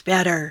stories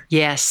better.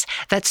 Yes,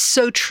 that's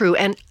so true.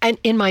 And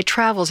in my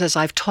travels, as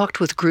I've talked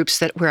with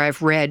groups where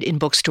I've read in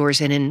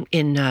bookstores and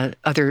in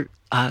other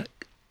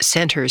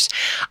centers,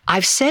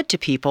 I've said to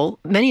people,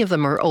 many of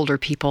them are older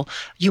people,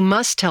 you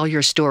must tell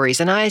your stories.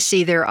 And I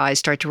see their eyes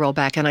start to roll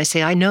back, and I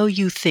say, I know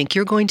you think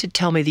you're going to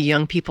tell me the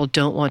young people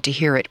don't want to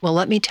hear it. Well,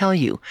 let me tell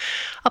you,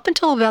 up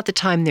until about the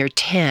time they're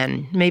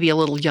 10, maybe a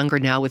little younger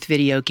now with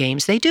video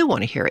games, they do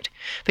want to hear it.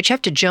 But you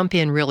have to jump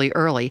in really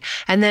early,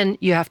 and then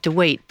you have to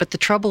wait. But the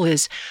trouble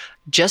is,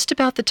 just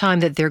about the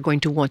time that they're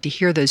going to want to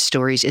hear those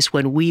stories is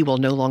when we will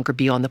no longer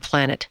be on the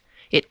planet.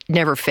 It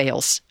never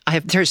fails.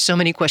 There's so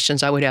many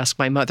questions I would ask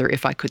my mother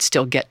if I could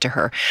still get to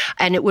her.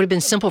 And it would have been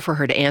simple for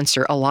her to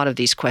answer a lot of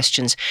these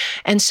questions.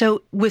 And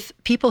so with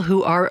people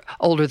who are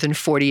older than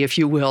 40, if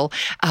you will,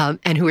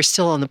 and who are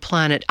still on the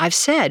planet, I've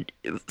said,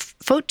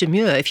 faute de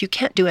mieux, if you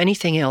can't do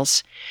anything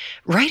else,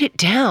 write it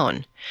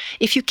down.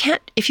 If you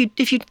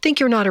think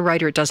you're not a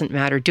writer, it doesn't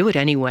matter. Do it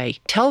anyway.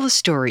 Tell the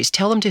stories.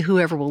 Tell them to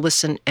whoever will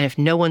listen. And if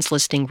no one's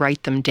listening,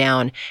 write them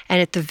down.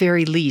 And at the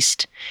very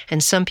least,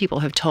 and some people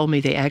have told me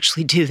they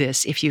actually do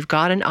this, if you've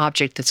got an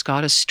object that's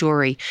got a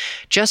story,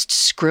 just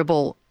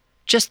scribble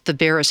just the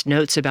barest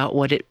notes about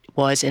what it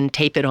was and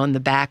tape it on the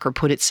back or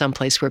put it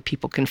someplace where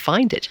people can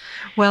find it.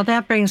 Well,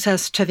 that brings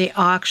us to the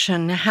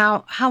auction.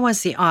 How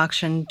was the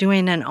auction,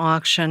 doing an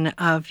auction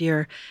of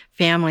your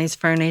family's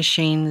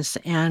furnishings,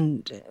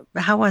 and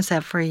how was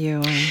that for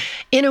you?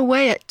 In a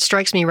way, it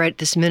strikes me right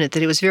this minute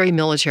that it was very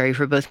military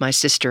for both my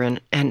sister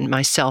and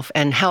myself.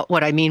 And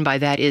what I mean by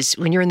that is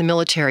when you're in the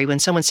military, when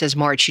someone says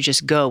march, you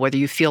just go, whether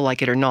you feel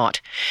like it or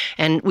not.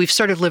 And we've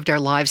sort of lived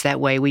our lives that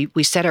way.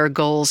 We set our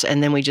goals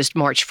and then we just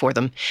march for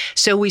them.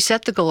 So we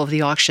set the goal of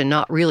the auction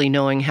not really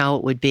knowing how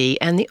it would be.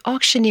 And the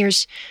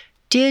auctioneers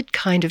did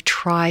kind of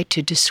try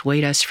to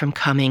dissuade us from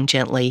coming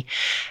gently,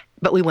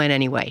 but we went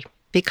anyway,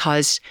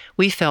 because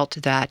we felt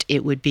that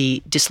it would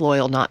be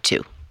disloyal not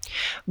to.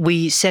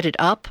 We set it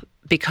up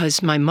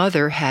because my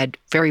mother had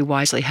very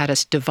wisely had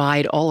us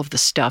divide all of the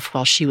stuff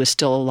while she was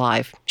still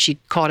alive. She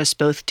caught us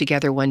both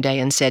together one day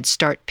and said,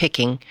 start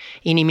picking,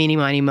 eeny, meeny,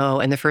 miny, mo,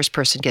 and the first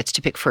person gets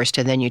to pick first,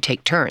 and then you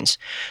take turns.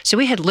 So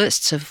we had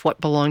lists of what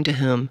belonged to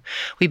whom.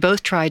 We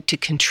both tried to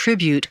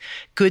contribute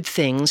good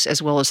things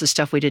as well as the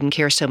stuff we didn't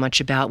care so much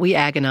about. We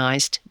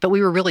agonized, but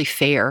we were really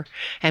fair,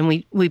 and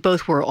we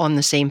both were on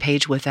the same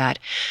page with that.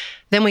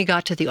 Then we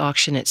got to the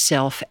auction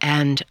itself,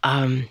 and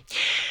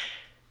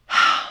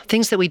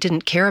things that we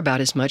didn't care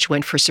about as much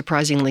went for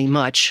surprisingly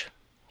much.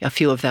 A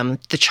few of them,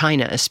 the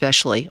china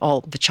especially, all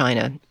the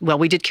china. Well,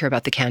 we did care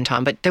about the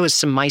Canton, but there was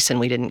some Meissen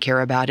we didn't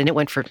care about, and it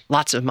went for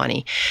lots of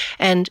money.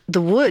 And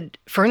the wood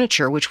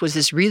furniture, which was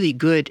this really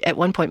good, at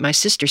one point my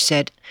sister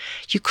said,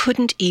 you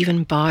couldn't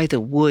even buy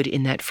the wood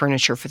in that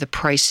furniture for the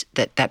price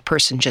that that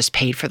person just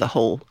paid for the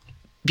whole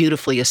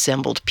beautifully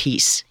assembled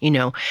piece, you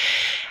know.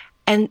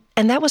 And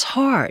that was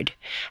hard.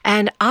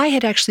 And I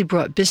had actually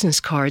brought business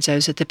cards. I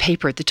was at the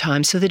paper at the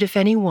time, so that if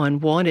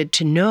anyone wanted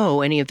to know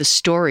any of the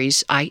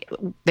stories,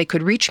 they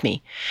could reach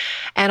me.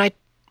 And I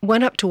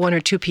went up to one or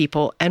two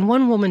people, and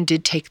one woman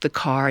did take the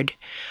card,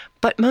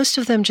 but most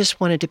of them just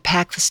wanted to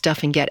pack the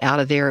stuff and get out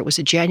of there. It was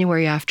a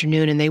January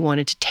afternoon, and they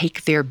wanted to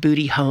take their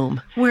booty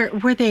home.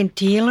 Were they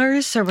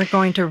dealers, or were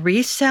going to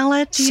resell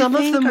it? Some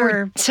of them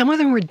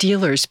were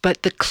dealers,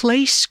 but the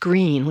clay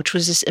screen, which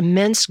was this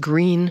immense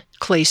green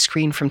clay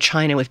screen from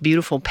China with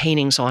beautiful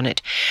paintings on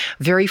it,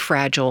 very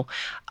fragile.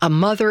 A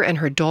mother and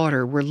her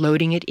daughter were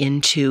loading it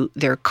into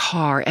their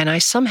car, and I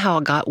somehow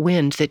got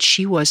wind that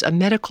she was a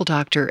medical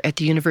doctor at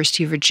the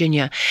University of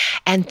Virginia,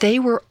 and they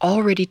were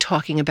already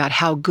talking about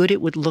how good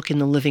it would look in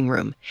the living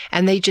room,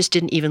 and they just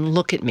didn't even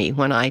look at me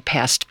when I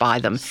passed by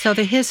them. So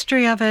the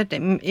history of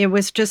it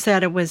was just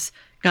that it was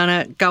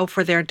gonna go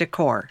for their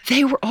decor.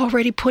 They were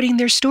already putting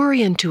their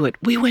story into it.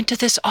 We went to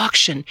this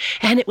auction,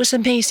 and it was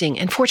amazing.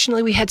 And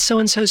fortunately, we had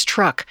so-and-so's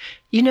truck,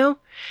 you know?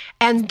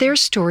 And their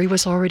story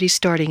was already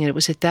starting, and it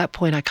was at that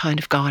point I kind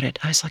of got it.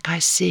 I was like, I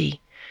see.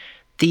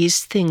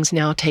 These things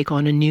now take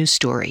on a new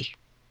story.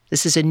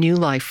 This is a new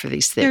life for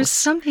these things. There's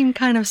something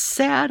kind of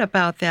sad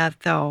about that,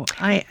 though.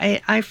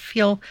 I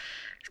feel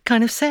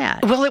kind of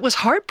sad. Well, it was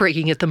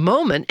heartbreaking at the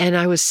moment, and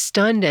I was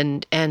stunned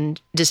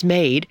and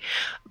dismayed.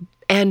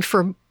 And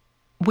for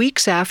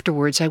weeks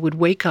afterwards, I would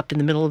wake up in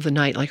the middle of the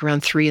night, like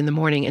around 3 a.m,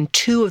 and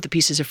two of the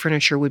pieces of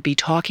furniture would be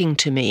talking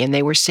to me, and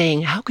they were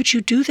saying, how could you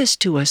do this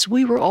to us?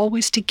 We were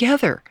always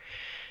together.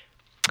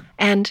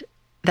 And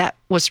that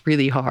was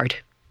really hard,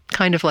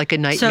 kind of like a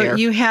nightmare. So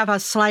you have a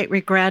slight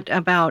regret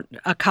about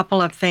a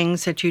couple of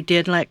things that you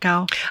did let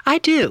go? I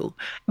do.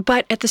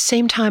 But at the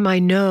same time, I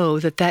know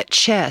that that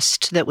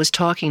chest that was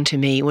talking to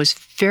me was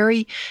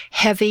very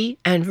heavy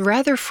and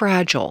rather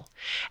fragile.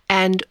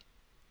 And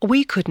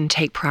we couldn't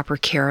take proper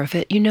care of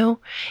it, you know?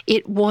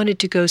 It wanted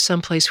to go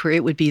someplace where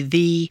it would be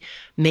the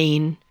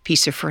main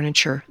piece of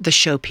furniture, the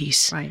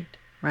showpiece.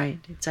 Right,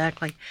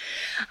 exactly.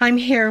 I'm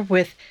here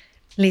with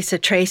Lisa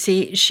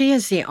Tracy. She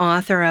is the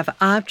author of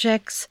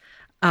Objects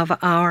of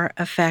Our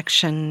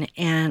Affection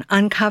and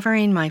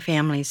Uncovering My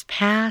Family's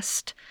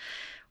Past,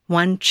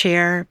 One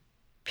Chair,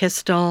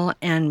 Pistol,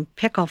 and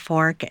Pickle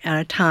Fork at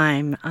a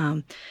Time.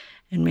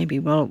 And maybe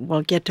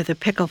we'll get to the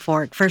pickle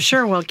fork. For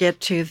sure, we'll get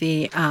to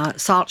the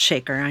salt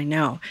shaker, I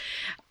know.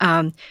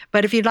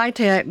 But if you'd like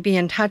to be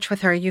in touch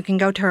with her, you can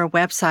go to her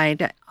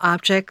website,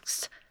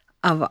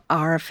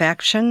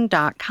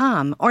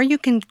 objectsofouraffection.com, or you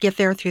can get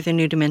there through the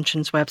New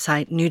Dimensions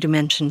website,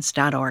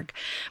 newdimensions.org.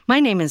 My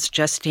name is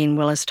Justine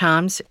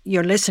Willis-Toms.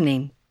 You're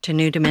listening to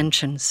New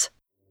Dimensions.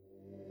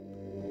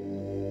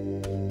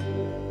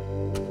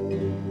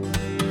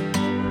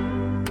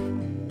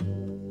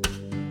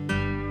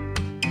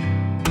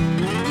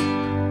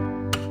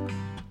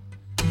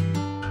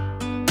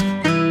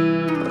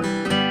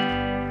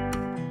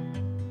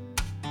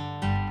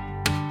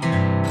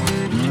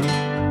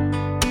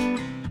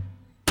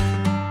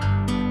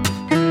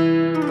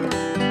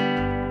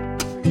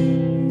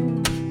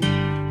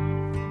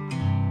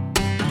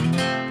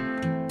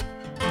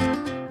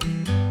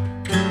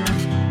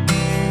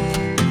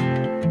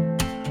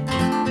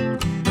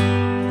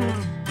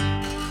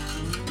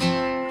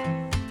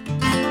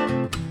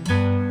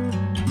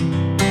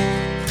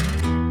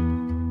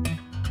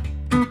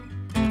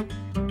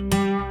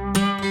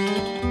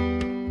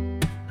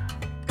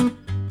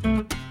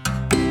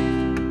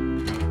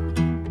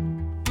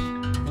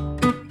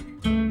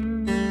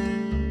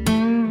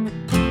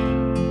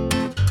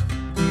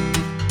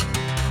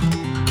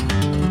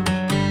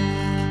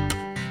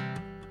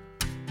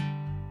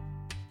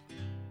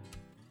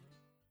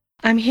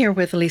 I'm here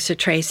with Lisa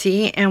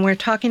Tracy, and we're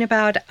talking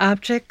about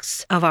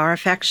Objects of Our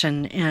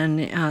Affection,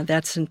 and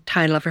that's the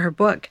title of her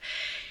book.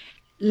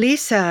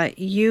 Lisa,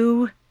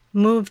 you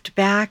moved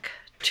back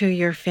to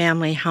your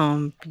family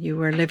home. You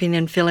were living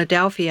in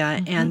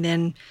Philadelphia, and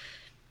then,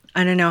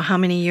 I don't know how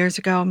many years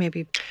ago,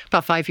 maybe...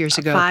 About 5 years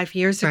ago. 5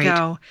 years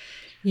ago,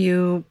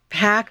 you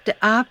packed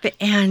up,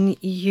 and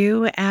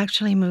you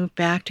actually moved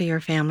back to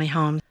your family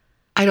home.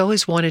 I'd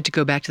always wanted to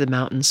go back to the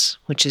mountains,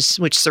 which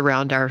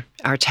surround our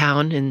our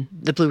town in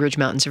the Blue Ridge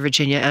Mountains of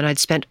Virginia, and I'd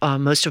spent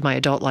most of my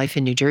adult life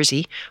in New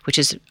Jersey, which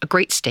is a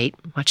great state,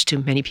 much to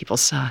many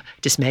people's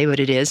dismay, but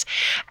it is,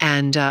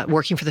 and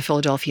working for the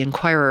Philadelphia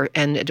Inquirer.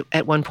 And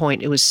at one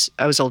point, I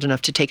was old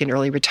enough to take an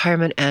early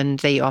retirement, and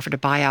they offered a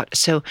buyout.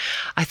 So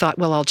I thought,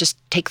 well, I'll just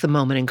take the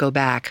moment and go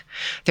back.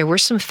 There were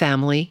some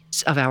families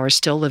of ours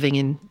still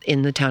living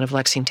in the town of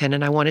Lexington,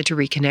 and I wanted to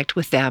reconnect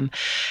with them.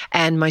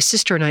 And my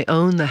sister and I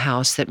own the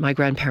house that my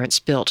grandparents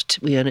built.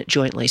 We own it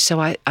jointly. So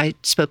I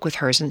spoke with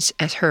her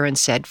and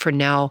said, for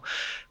now,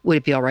 would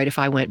it be all right if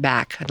I went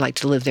back? I'd like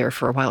to live there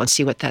for a while and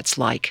see what that's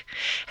like.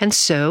 And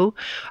so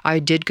I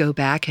did go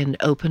back and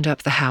opened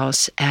up the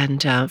house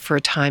and for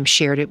a time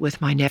shared it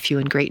with my nephew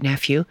and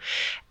great-nephew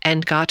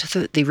and got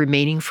the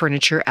remaining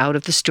furniture out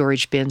of the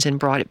storage bins and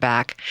brought it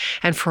back.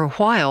 And for a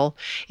while,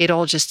 it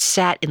all just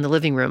sat in the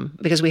living room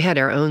because we had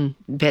our own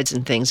beds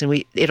and things,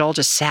 and it all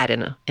just sat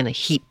in a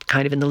heap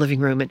kind of in the living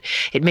room. And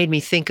it made me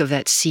think of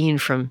that scene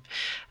from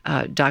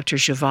Dr.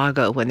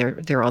 Zhivago when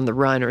they're on the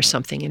run or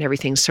something and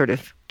everything's sort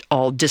of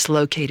all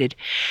dislocated.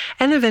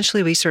 And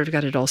eventually we sort of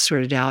got it all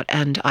sorted out.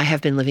 And I have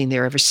been living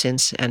there ever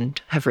since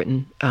and have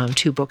written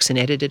 2 books and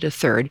edited a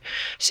third.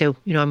 So,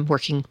 I'm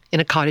working in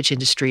a cottage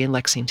industry in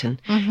Lexington.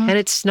 Mm-hmm. And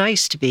it's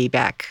nice to be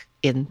back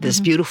in this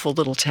beautiful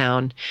little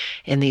town,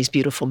 in these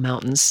beautiful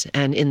mountains,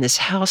 and in this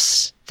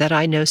house that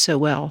I know so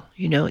well.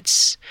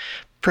 It's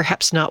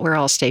perhaps not where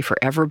I'll stay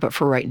forever, but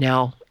for right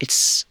now,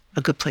 it's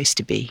a good place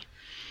to be.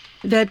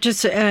 That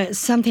just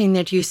something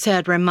that you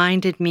said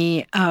reminded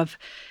me of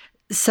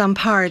some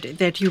part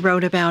that you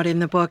wrote about in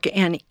the book,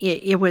 and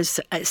it was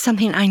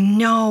something I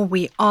know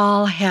we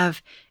all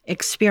have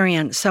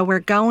experienced. So we're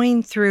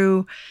going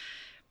through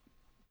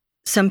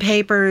some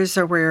papers,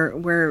 or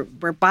we're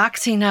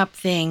boxing up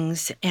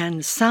things,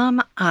 and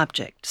some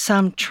object,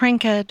 some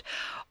trinket,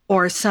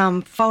 or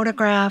some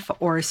photograph,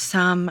 or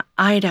some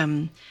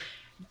item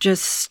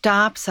just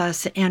stops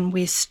us, and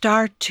we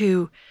start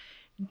to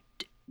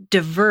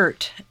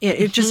divert.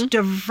 It just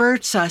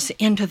diverts us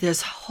into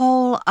this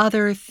whole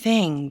other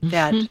thing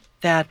that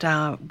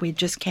we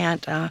just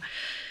can't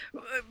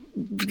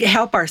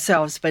help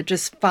ourselves, but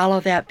just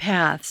follow that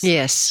path.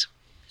 Yes.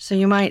 So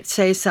you might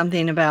say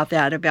something about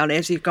that, about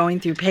as you're going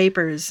through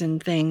papers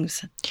and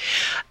things.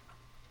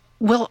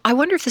 Well, I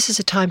wonder if this is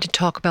a time to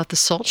talk about the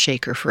salt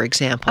shaker, for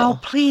example. Oh,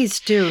 please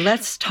do.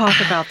 Let's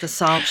talk about the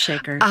salt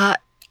shaker.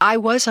 I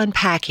was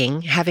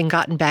unpacking, having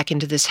gotten back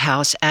into this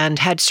house, and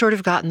had sort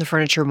of gotten the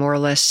furniture more or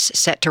less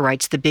set to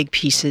rights, the big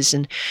pieces,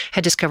 and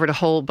had discovered a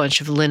whole bunch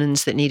of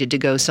linens that needed to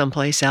go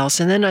someplace else.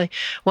 And then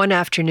one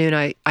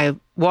afternoon, I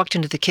walked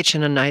into the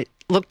kitchen and I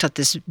looked at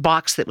this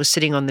box that was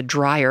sitting on the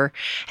dryer,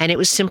 and it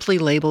was simply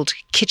labeled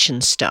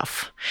kitchen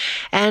stuff.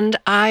 And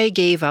I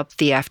gave up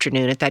the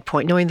afternoon at that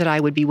point, knowing that I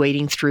would be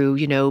wading through,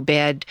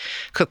 bad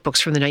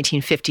cookbooks from the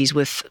 1950s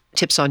with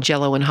tips on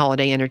Jell-O and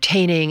holiday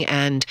entertaining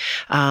and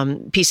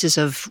pieces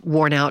of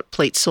worn-out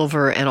plate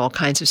silver and all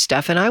kinds of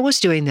stuff. And I was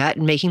doing that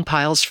and making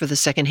piles for the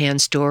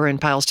secondhand store and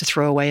piles to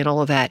throw away and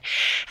all of that,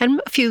 and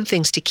a few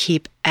things to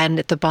keep. And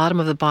at the bottom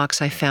of the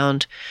box, I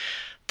found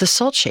the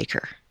salt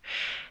shaker.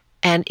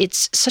 And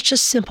it's such a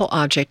simple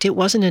object. It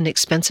wasn't an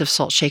expensive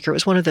salt shaker. It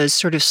was one of those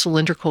sort of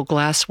cylindrical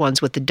glass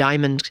ones with the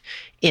diamond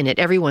in it.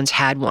 Everyone's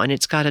had one.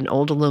 It's got an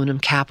old aluminum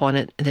cap on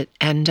it,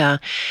 and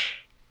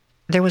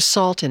there was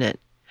salt in it.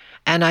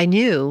 And I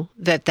knew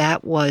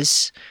that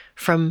was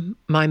from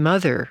my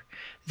mother.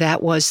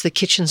 That was the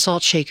kitchen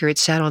salt shaker. It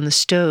sat on the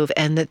stove,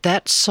 and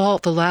that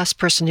salt, the last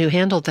person who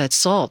handled that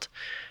salt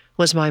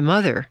was my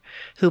mother,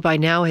 who by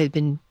now had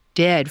been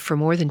dead for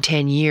more than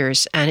 10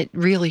 years, and it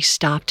really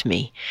stopped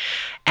me.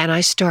 And I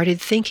started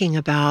thinking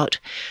about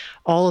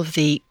all of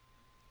the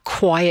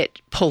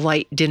quiet,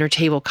 polite dinner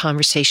table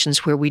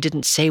conversations where we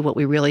didn't say what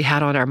we really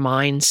had on our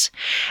minds,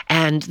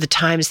 and the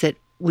times that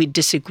we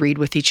disagreed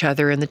with each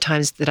other, and the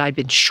times that I'd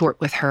been short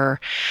with her,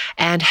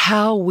 and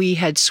how we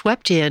had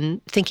swept in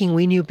thinking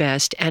we knew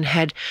best and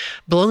had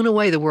blown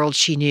away the world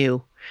she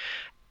knew.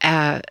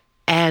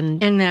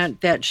 And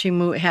that she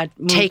had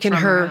moved taken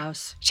from her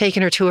house.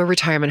 Taken her to a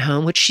retirement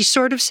home, which she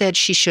sort of said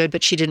she should,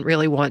 but she didn't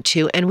really want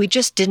to. And we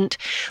just didn't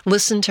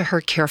listen to her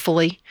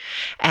carefully.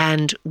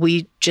 And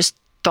we just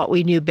thought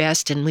we knew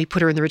best. And we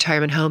put her in the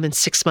retirement home. And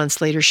 6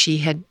 months later,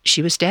 she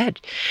was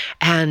dead.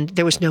 And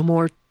there was no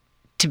more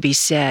to be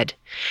said.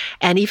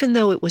 And even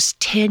though it was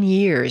 10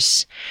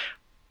 years,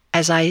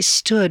 as I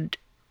stood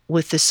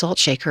with the salt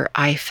shaker,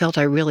 I felt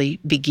I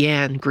really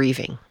began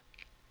grieving.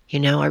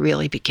 I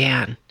really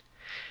began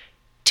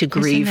to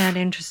grieve. Isn't that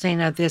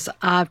interesting, of this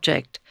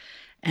object,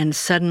 and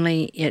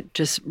suddenly it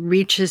just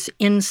reaches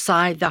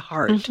inside the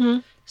heart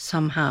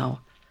somehow.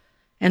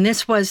 And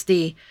this was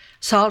the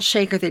salt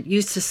shaker that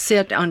used to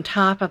sit on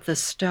top of the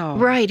stove.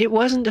 Right. It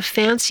wasn't a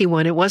fancy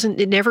one.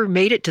 It never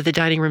made it to the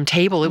dining room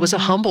table. It was a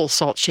humble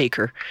salt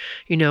shaker,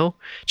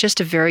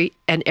 just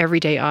an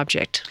everyday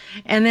object.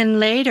 And then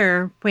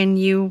later, when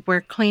you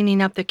were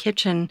cleaning up the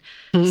kitchen,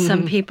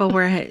 some people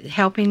were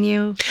helping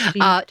you?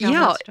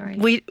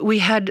 We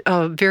had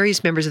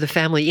various members of the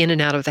family in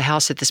and out of the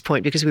house at this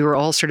point because we were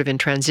all sort of in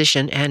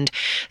transition. And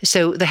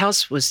so the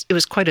house was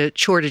quite a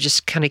chore to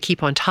just kind of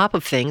keep on top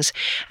of things.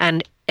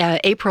 And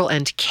April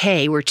and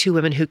Kay were two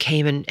women who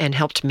came and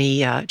helped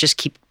me just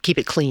keep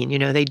it clean.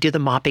 They do the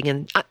mopping.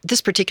 And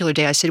this particular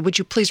day I said, would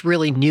you please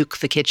really nuke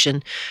the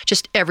kitchen?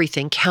 Just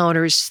everything,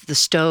 counters, the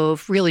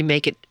stove, really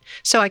make it.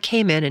 So I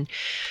came in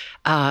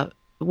and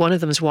one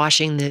of them was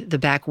washing the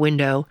back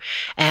window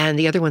and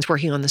the other one's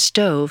working on the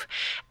stove.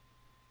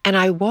 And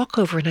I walk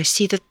over and I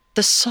see that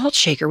the salt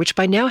shaker, which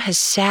by now has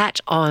sat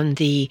on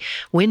the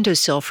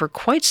windowsill for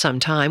quite some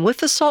time with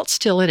the salt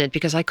still in it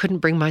because I couldn't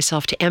bring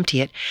myself to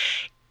empty it,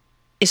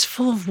 is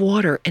full of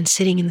water and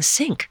sitting in the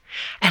sink.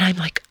 And I'm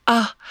like,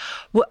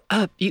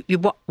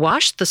 you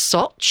washed the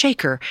salt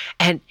shaker?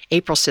 And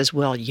April says,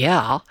 well,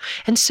 yeah.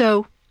 And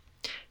so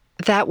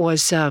that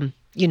was,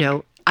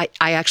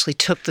 I actually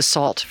took the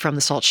salt from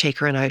the salt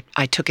shaker and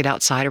I took it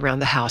outside around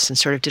the house and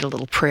sort of did a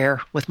little prayer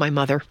with my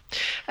mother.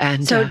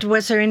 And so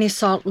was there any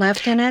salt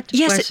left in it?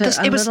 Yes,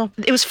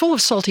 it was full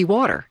of salty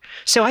water.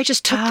 So I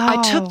just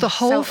took the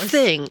whole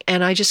thing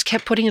and I just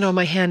kept putting it on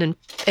my hand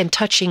and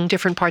touching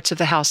different parts of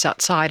the house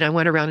outside. I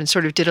went around and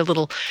sort of did a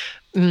little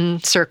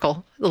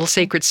little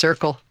sacred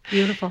circle.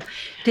 Beautiful.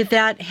 Did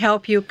that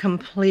help you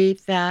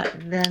complete that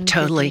then?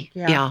 Totally.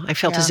 Yeah. I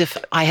felt as if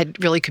I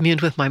had really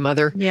communed with my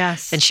mother.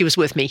 Yes. And she was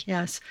with me.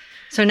 Yes.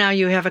 So now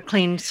you have a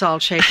clean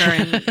salt shaker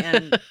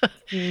and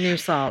new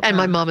salt. And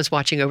my mom is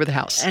watching over the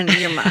house. And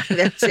your mom.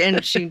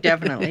 And she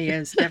definitely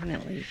is,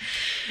 definitely.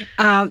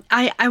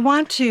 I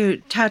want to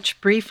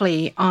touch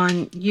briefly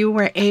on you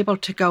were able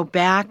to go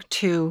back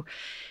to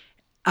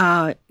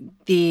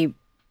the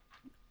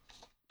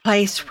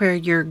place where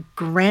your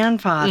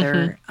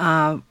grandfather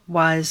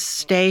was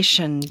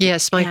stationed.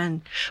 Yes, my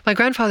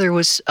grandfather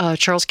was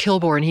Charles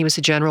Kilbourne. He was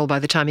a general by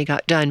the time he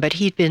got done, but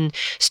he'd been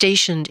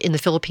stationed in the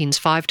Philippines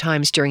 5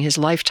 times during his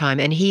lifetime,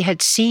 and he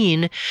had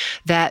seen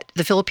that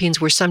the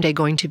Philippines were someday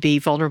going to be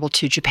vulnerable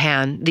to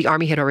Japan. The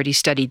Army had already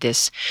studied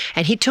this,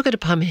 and he took it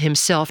upon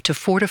himself to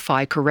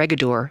fortify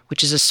Corregidor,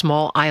 which is a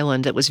small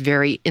island that was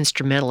very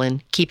instrumental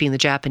in keeping the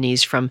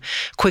Japanese from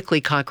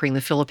quickly conquering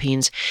the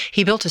Philippines.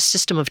 He built a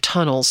system of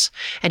tunnels,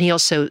 and he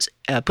also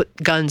put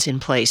guns in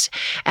place.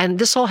 And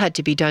this all had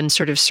to be done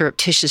sort of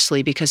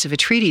surreptitiously because of a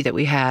treaty that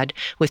we had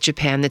with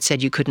Japan that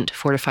said you couldn't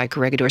fortify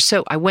Corregidor.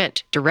 So I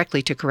went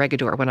directly to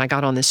Corregidor when I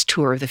got on this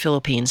tour of the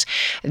Philippines.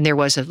 And there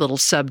was a little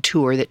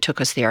sub-tour that took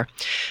us there.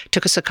 It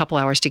took us a couple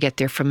hours to get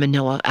there from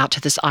Manila out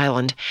to this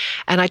island.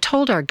 And I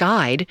told our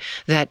guide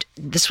that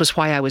this was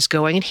why I was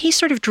going. And he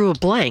sort of drew a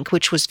blank,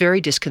 which was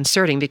very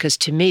disconcerting because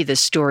to me,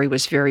 this story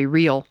was very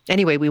real.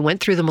 Anyway, we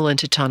went through the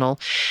Malinta Tunnel.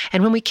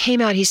 And when we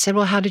came out, he said,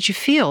 well, how did you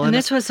feel? And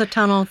this was a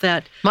tunnel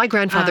that my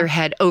grandfather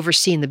had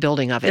overseen the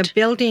building of it. The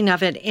building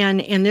of it,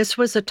 and this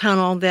was a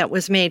tunnel that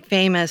was made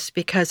famous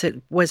because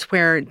it was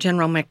where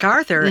General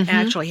MacArthur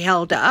actually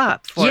held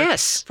up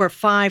for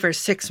 5 or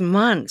 6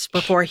 months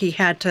before he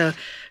had to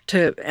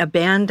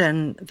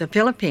abandon the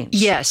Philippines.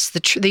 Yes,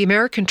 the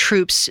American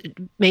troops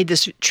made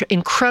this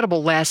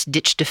incredible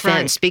last-ditch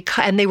defense,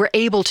 and they were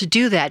able to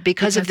do that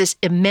because of this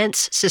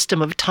immense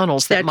system of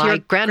tunnels that my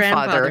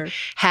grandfather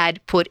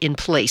had put in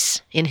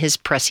place in his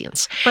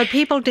prescience. But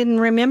people didn't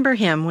remember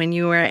him when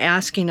you were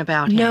asking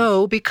about him.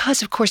 No,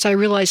 because, of course, I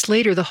realized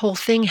later the whole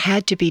thing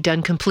had to be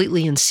done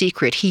completely in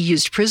secret. He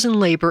used prison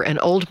labor and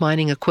old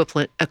mining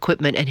equipment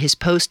and his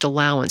post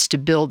allowance to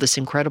build this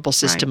incredible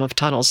system of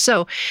tunnels.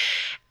 So,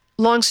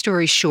 long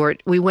story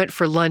short, we went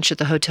for lunch at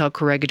the Hotel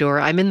Corregidor.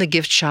 I'm in the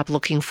gift shop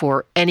looking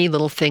for any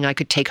little thing I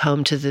could take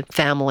home to the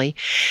family.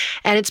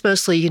 And it's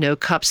mostly,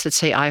 cups that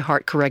say I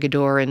Heart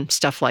Corregidor and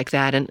stuff like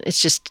that. And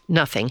it's just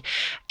nothing.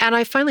 And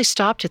I finally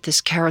stopped at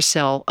this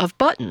carousel of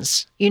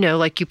buttons,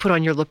 like you put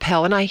on your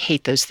lapel. And I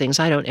hate those things.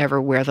 I don't ever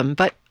wear them.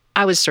 But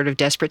I was sort of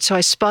desperate. So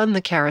I spun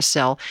the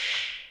carousel.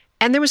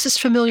 And there was this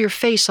familiar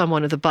face on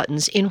one of the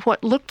buttons in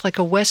what looked like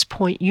a West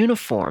Point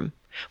uniform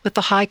with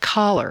the high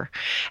collar.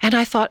 And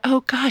I thought, oh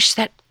gosh,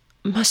 that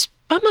must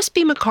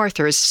be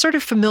MacArthur. It's a sort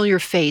of familiar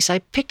face. I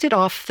picked it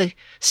off the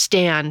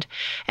stand,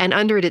 and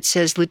under it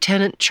says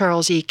Lieutenant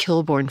Charles E.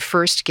 Kilbourne,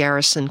 1st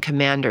Garrison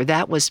Commander.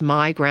 That was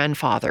my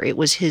grandfather. It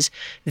was his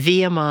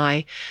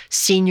VMI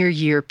senior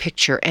year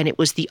picture, and it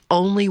was the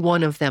only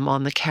one of them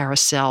on the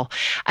carousel.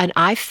 And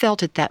I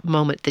felt at that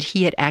moment that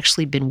he had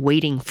actually been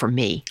waiting for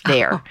me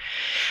there. Oh.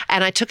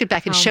 And I took it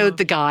back and showed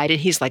the guide, and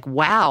he's like,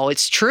 wow,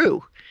 it's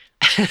true.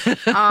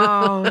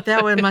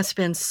 That must have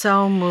been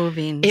so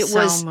moving. It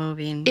was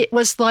moving. It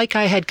was like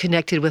I had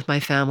connected with my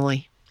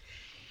family.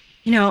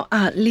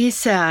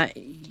 Lisa,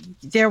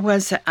 there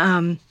was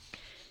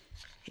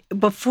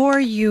before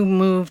you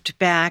moved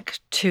back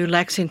to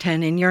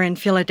Lexington, and you're in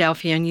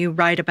Philadelphia, and you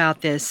write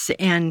about this,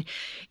 and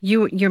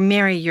your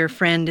Mary, your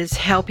friend, is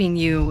helping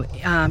you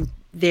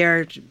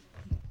there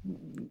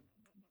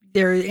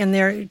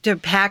to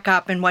pack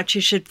up and what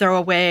you should throw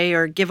away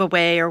or give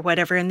away or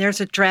whatever. And there's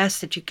a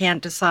dress that you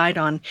can't decide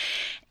on.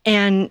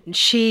 And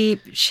she,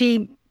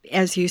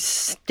 as you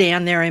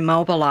stand there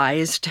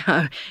immobilized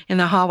in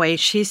the hallway,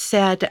 she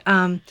said,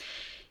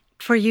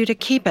 for you to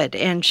keep it.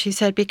 And she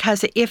said,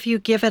 because if you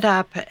give it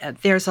up,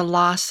 there's a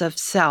loss of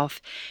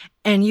self.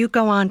 And you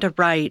go on to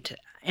write,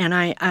 and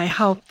I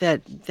hope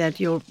that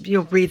you'll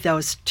read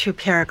those 2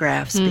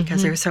 paragraphs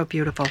because they're so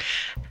beautiful.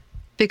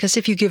 Because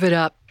if you give it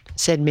up,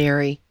 said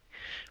Mary,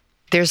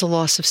 there's a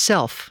loss of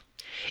self.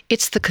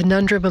 It's the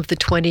conundrum of the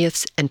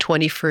 20th and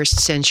 21st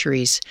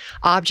centuries,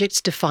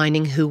 objects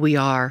defining who we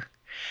are.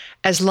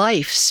 As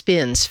life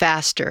spins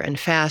faster and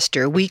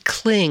faster, we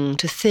cling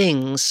to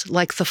things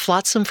like the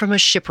flotsam from a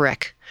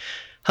shipwreck,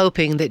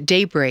 hoping that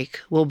daybreak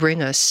will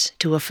bring us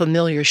to a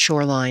familiar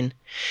shoreline.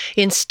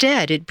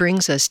 Instead, it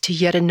brings us to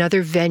yet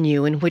another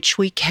venue in which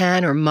we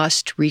can or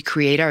must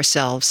recreate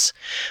ourselves,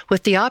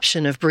 with the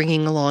option of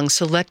bringing along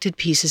selected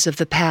pieces of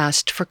the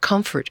past for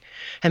comfort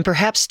and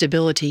perhaps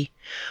stability,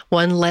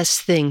 one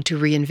less thing to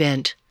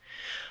reinvent.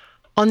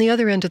 On the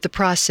other end of the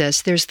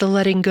process, there's the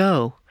letting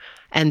go,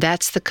 and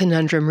that's the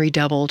conundrum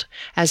redoubled,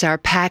 as our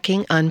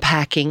packing,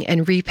 unpacking,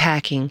 and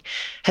repacking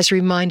has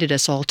reminded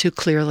us all too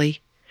clearly.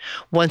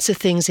 Once a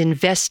thing's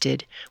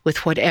invested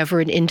with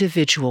whatever an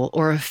individual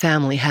or a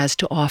family has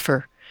to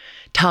offer,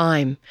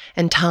 time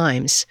and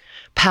times,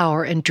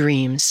 power and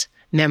dreams,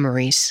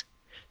 memories,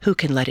 who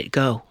can let it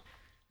go?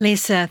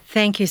 Lisa,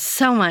 thank you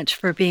so much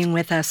for being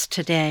with us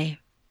today.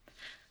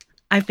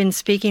 I've been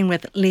speaking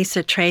with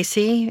Lisa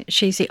Tracy.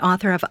 She's the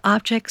author of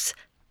Objects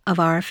of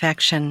Our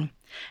Affection.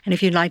 And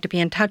if you'd like to be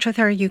in touch with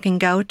her, you can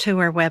go to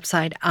her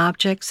website,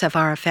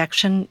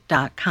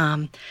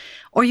 objectsofouraffection.com.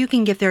 Or you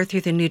can get there through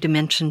the New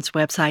Dimensions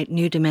website,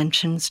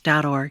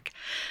 newdimensions.org.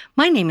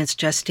 My name is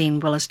Justine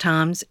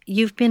Willis-Toms.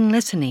 You've been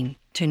listening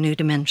to New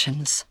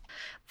Dimensions.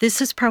 This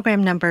is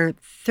program number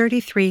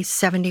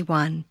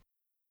 3371.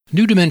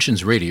 New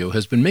Dimensions Radio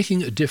has been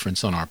making a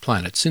difference on our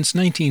planet since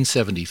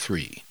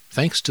 1973,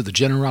 thanks to the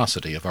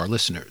generosity of our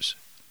listeners.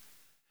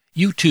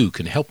 You too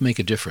can help make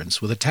a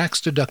difference with a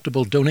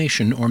tax-deductible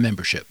donation or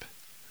membership.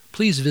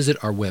 Please visit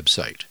our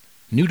website,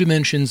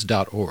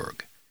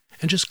 newdimensions.org,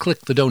 and just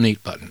click the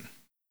Donate button.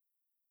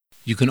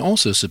 You can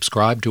also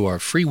subscribe to our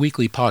free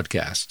weekly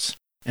podcasts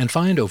and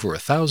find over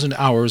 1,000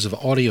 hours of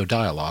audio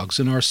dialogues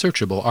in our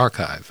searchable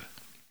archive.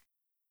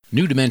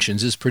 New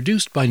Dimensions is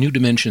produced by New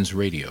Dimensions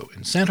Radio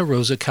in Santa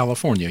Rosa,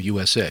 California,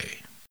 USA.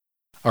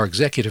 Our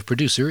executive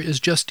producer is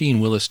Justine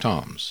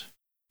Willis-Toms.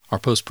 Our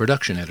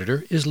post-production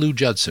editor is Lou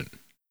Judson.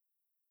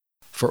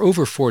 For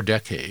over 4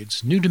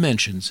 decades, New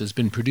Dimensions has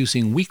been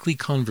producing weekly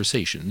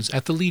conversations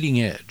at the leading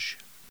edge.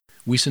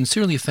 We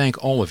sincerely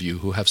thank all of you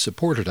who have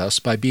supported us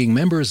by being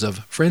members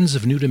of Friends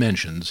of New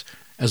Dimensions,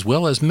 as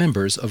well as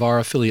members of our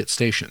affiliate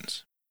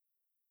stations.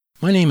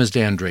 My name is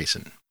Dan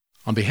Drayson.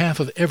 On behalf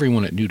of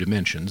everyone at New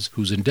Dimensions,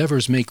 whose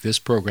endeavors make this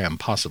program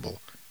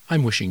possible,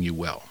 I'm wishing you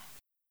well.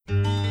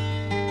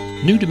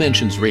 New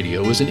Dimensions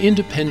Radio is an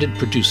independent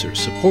producer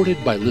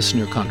supported by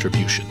listener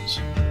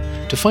contributions.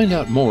 To find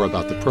out more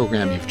about the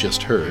program you've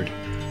just heard,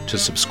 to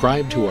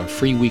subscribe to our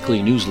free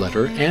weekly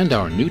newsletter and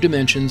our New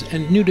Dimensions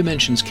and New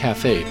Dimensions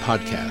Cafe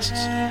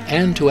podcasts,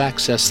 and to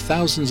access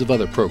thousands of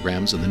other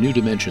programs in the New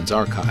Dimensions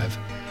archive,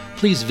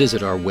 please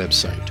visit our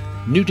website,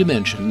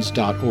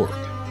 newdimensions.org.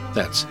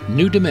 That's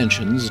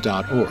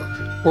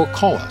newdimensions.org. Or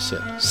call us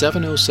at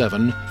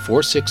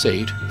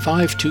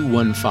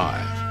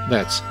 707-468-5215.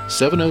 That's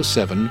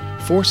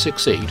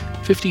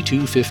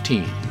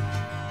 707-468-5215.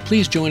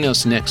 Please join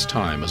us next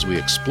time as we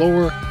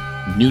explore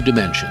New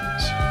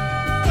Dimensions.